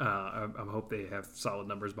 I hope they have solid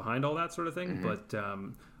numbers behind all that sort of thing. Mm-hmm. But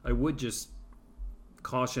I would just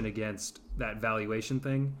caution against that valuation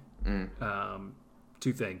thing. Mm.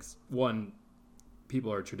 Two things. One,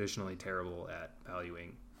 people are traditionally terrible at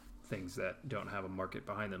valuing things that don't have a market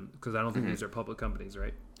behind them, because I don't think these are public companies,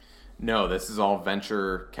 right? No, this is all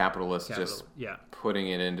venture capitalists just putting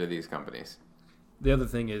it into these companies. The other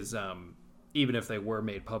thing is, even if they were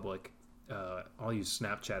made public, I'll use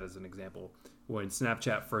Snapchat as an example. When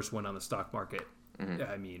Snapchat first went on the stock market,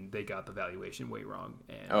 I mean, they got the valuation way wrong.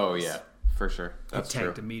 And yeah, for sure. That's it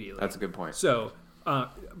tanked true. Immediately. That's a good point. So,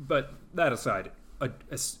 but that aside,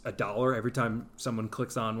 a dollar every time someone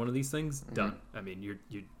clicks on one of these things, done. I mean, you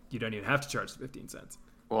don't even have to charge 15 cents.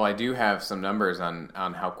 Well, I do have some numbers on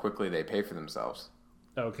how quickly they pay for themselves.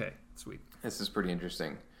 Okay, sweet. This is pretty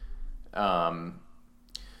interesting.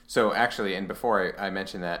 So actually, and before I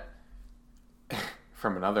mention that,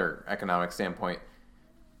 from another economic standpoint,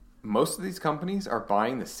 most of these companies are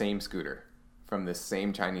buying the same scooter from the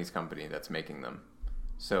same Chinese company that's making them.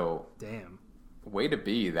 So, damn. Way to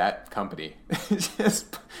be that company.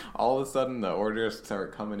 Just all of a sudden the orders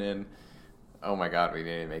start coming in. Oh my God, we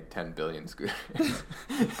need to make 10 billion scooters.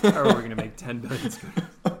 How are we going to make 10 billion scooters?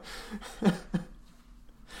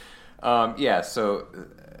 Yeah, so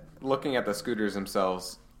looking at the scooters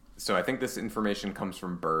themselves, so I think this information comes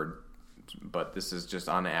from Bird, but this is just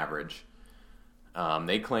on average.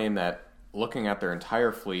 They claim that looking at their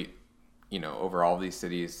entire fleet, over all these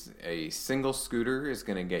cities, a single scooter is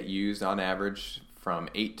going to get used on average from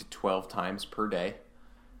 8 to 12 times per day.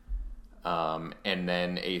 And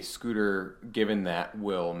then a scooter, given that,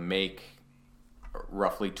 will make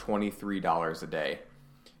roughly $23 a day.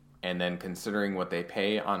 And then considering what they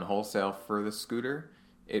pay on wholesale for the scooter,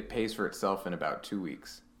 it pays for itself in about 2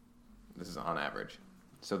 weeks. This is on average.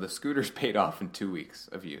 So the scooter's paid off in 2 weeks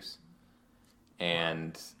of use.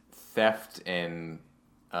 And theft and,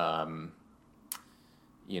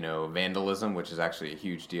 vandalism, which is actually a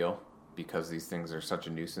huge deal because these things are such a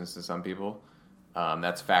nuisance to some people,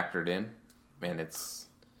 that's factored in. And it's,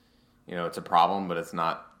 it's a problem, but it's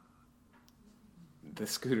not the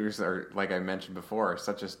scooters are, like I mentioned before,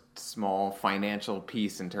 such a small financial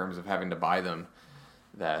piece in terms of having to buy them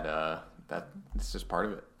that that it's just part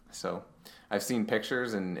of it. So I've seen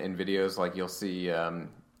pictures and videos, like you'll see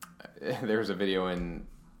there's a video in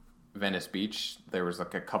Venice Beach. There was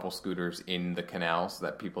like a couple scooters in the canals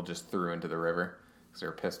that people just threw into the river because they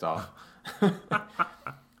were pissed off.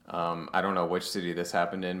 I don't know which city this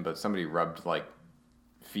happened in, but somebody rubbed like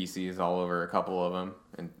feces all over a couple of them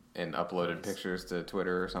and uploaded pictures to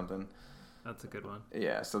Twitter or something. That's a good one.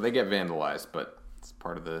 Yeah, so they get vandalized, but it's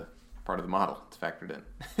part of the model. It's factored in.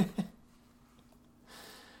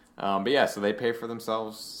 But yeah, so they pay for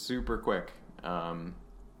themselves super quick. Yeah,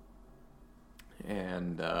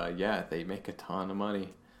 they make a ton of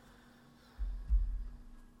money.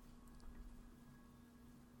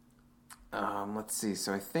 Let's see.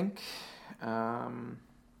 So I think,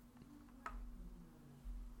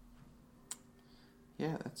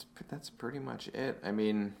 yeah, that's pretty much it. I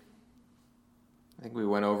mean, I think we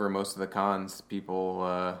went over most of the cons.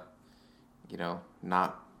 People,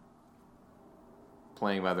 not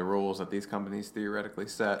playing by the rules that these companies theoretically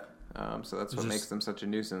set. So that's what makes them such a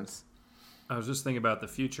nuisance. I was just thinking about the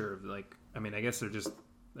future of, like, I mean, I guess they're just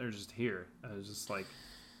here. I was just like,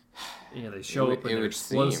 they show up and they're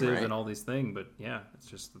explosive right? And all these things, but yeah, it's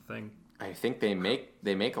just the thing. I think they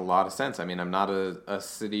make a lot of sense. I mean, I'm not a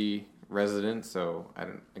city resident, so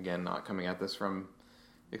not coming at this from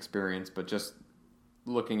experience, but just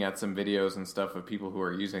looking at some videos and stuff of people who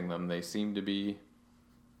are using them, they seem to be,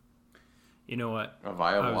 you know what, a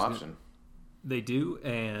viable option. They do,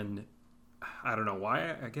 and I don't know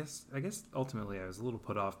why. I guess ultimately I was a little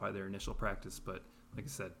put off by their initial practice, but like I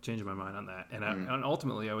said, changing my mind on that. And, and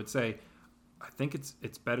ultimately I would say I think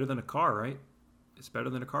it's better than a car, right? It's better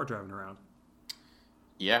than a car driving around.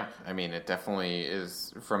 Yeah, I mean, it definitely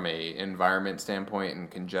is from a environment standpoint and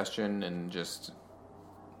congestion and just...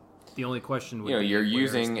 The only question would be... you're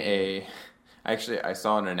using Actually, I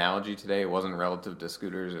saw an analogy today. It wasn't relative to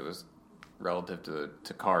scooters. It was relative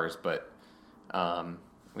to cars. But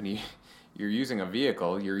when you're using a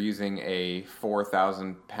vehicle, you're using a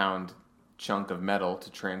 4,000-pound chunk of metal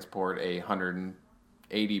to transport a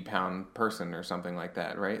 180-pound person or something like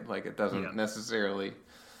that, right? Like, it doesn't necessarily...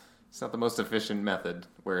 It's not the most efficient method,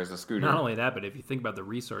 whereas a scooter... Not only that, but if you think about the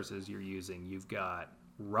resources you're using, you've got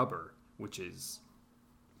rubber, which is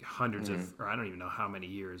hundreds of, or I don't even know how many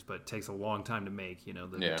years, but it takes a long time to make, the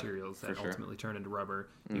materials that ultimately turn into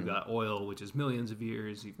rubber. You've got oil, which is millions of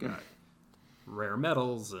years. You've got rare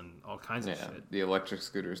metals and all kinds of shit. The electric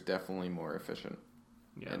scooter is definitely more efficient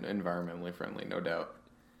and environmentally friendly, no doubt.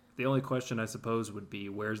 The only question, I suppose, would be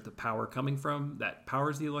where's the power coming from that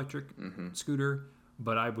powers the electric scooter?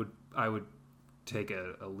 But I would take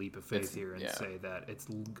a leap of faith here and say that it's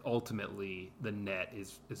ultimately the net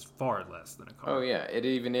is far less than a car. Oh yeah, it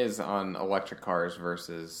even is on electric cars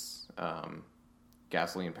versus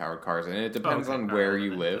gasoline powered cars, and it depends on where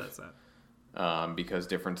you live, because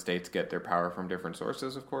different states get their power from different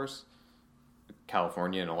sources. Of course,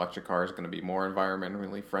 California, an electric car is going to be more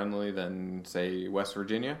environmentally friendly than, say, West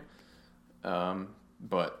Virginia,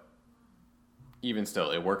 but even still,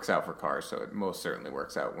 it works out for cars, so it most certainly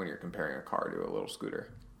works out when you're comparing a car to a little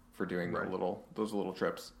scooter for doing those little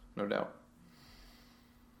trips, no doubt.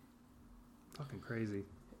 Fucking crazy.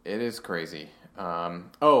 It is crazy. One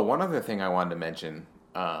other thing I wanted to mention.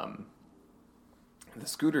 The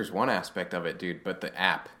scooter's one aspect of it, dude, but the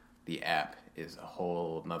app is a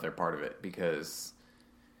whole nother part of it, because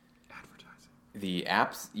the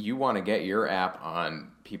apps, you want to get your app on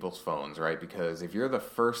people's phones, right? Because if you're the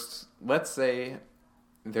first, let's say,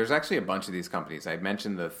 there's actually a bunch of these companies. I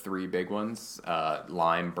mentioned the three big ones,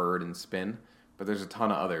 Lime, Bird, and Spin, but there's a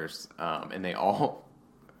ton of others, and they all,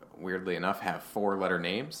 weirdly enough, have 4-letter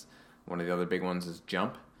names. One of the other big ones is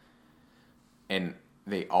Jump, and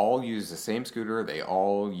they all use the same scooter. They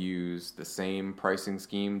all use the same pricing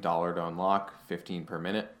scheme, $1 to unlock, 15 per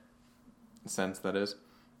minute, cents that is.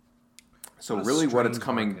 So really what it's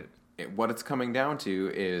coming down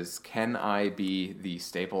to is, can I be the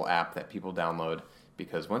staple app that people download?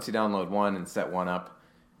 Because once you download one and set one up,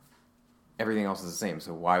 everything else is the same.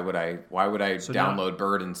 So why would I download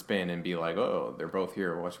Bird and Spin and be like, oh, they're both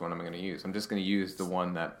here, which one am I going to use? I'm just going to use the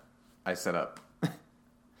one that I set up.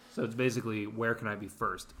 So it's basically, where can I be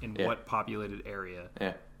first? In what populated area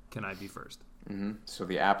can I be first? Mm-hmm. So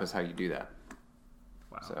the app is how you do that.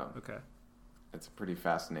 Wow. So okay. It's a pretty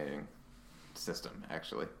fascinating system,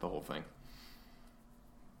 actually, the whole thing.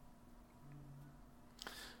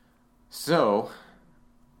 So,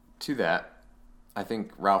 to that, I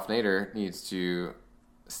think Ralph Nader needs to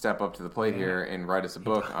step up to the plate here and write us a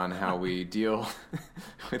book on how we deal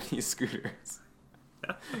with these scooters.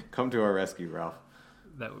 Come to our rescue, Ralph.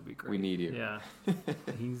 That would be great. We need you. Yeah.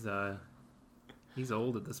 He's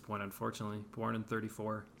old at this point, unfortunately. Born in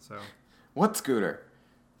 1934, so. What scooter?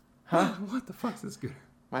 Huh? What the fuck's this scooter?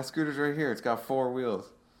 My scooter's right here. It's got 4 wheels.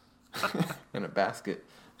 And a basket.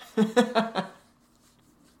 All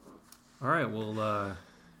right, well,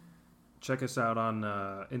 check us out on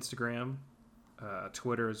Instagram,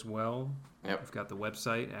 Twitter as well. Yep. We've got the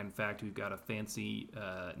website. In fact, we've got a fancy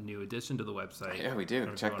new addition to the website. Yeah, we do.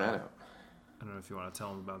 Check that out. I don't know if you want to tell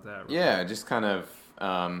them about that. Yeah, just kind of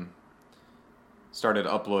started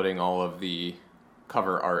uploading all of the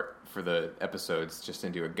cover art for the episodes just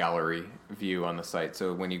into a gallery view on the site.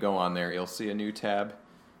 So when you go on there, you'll see a new tab.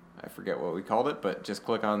 I forget what we called it, but just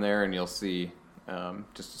click on there and you'll see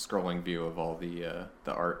just a scrolling view of all the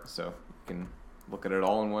art. So you can look at it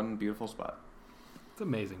all in one beautiful spot. It's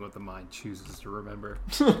amazing what the mind chooses to remember.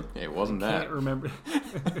 It wasn't that. Can't remember.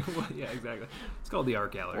 Well, yeah, exactly. It's called the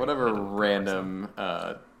art gallery. Whatever random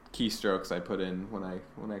keystrokes I put in when I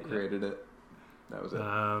created it. That was it.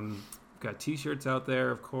 We've got T-shirts out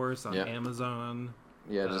there, of course, on Amazon.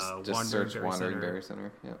 Yeah, just search Wandering Berry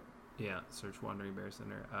Center. Yeah. Yeah, search Wandering Berry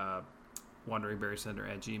Center.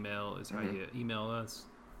 WanderingBerryCenter@gmail is how you email us.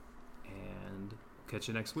 And catch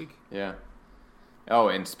you next week. Yeah. Oh,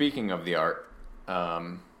 and speaking of the art,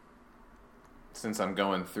 since I'm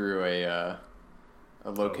going through a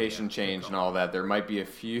location change and all that, there might be a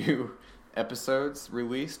few episodes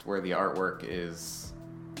released where the artwork is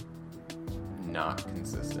not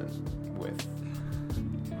consistent with.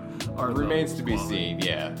 Art remains to be seen,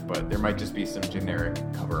 yeah, but there might just be some generic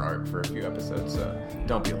cover art for a few episodes, so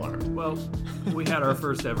don't be alarmed. Well, we had our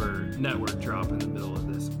first ever network drop in the middle of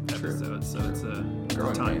this episode, so it's a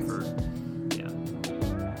growing time pains. for, yeah.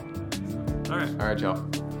 All right. All right, y'all.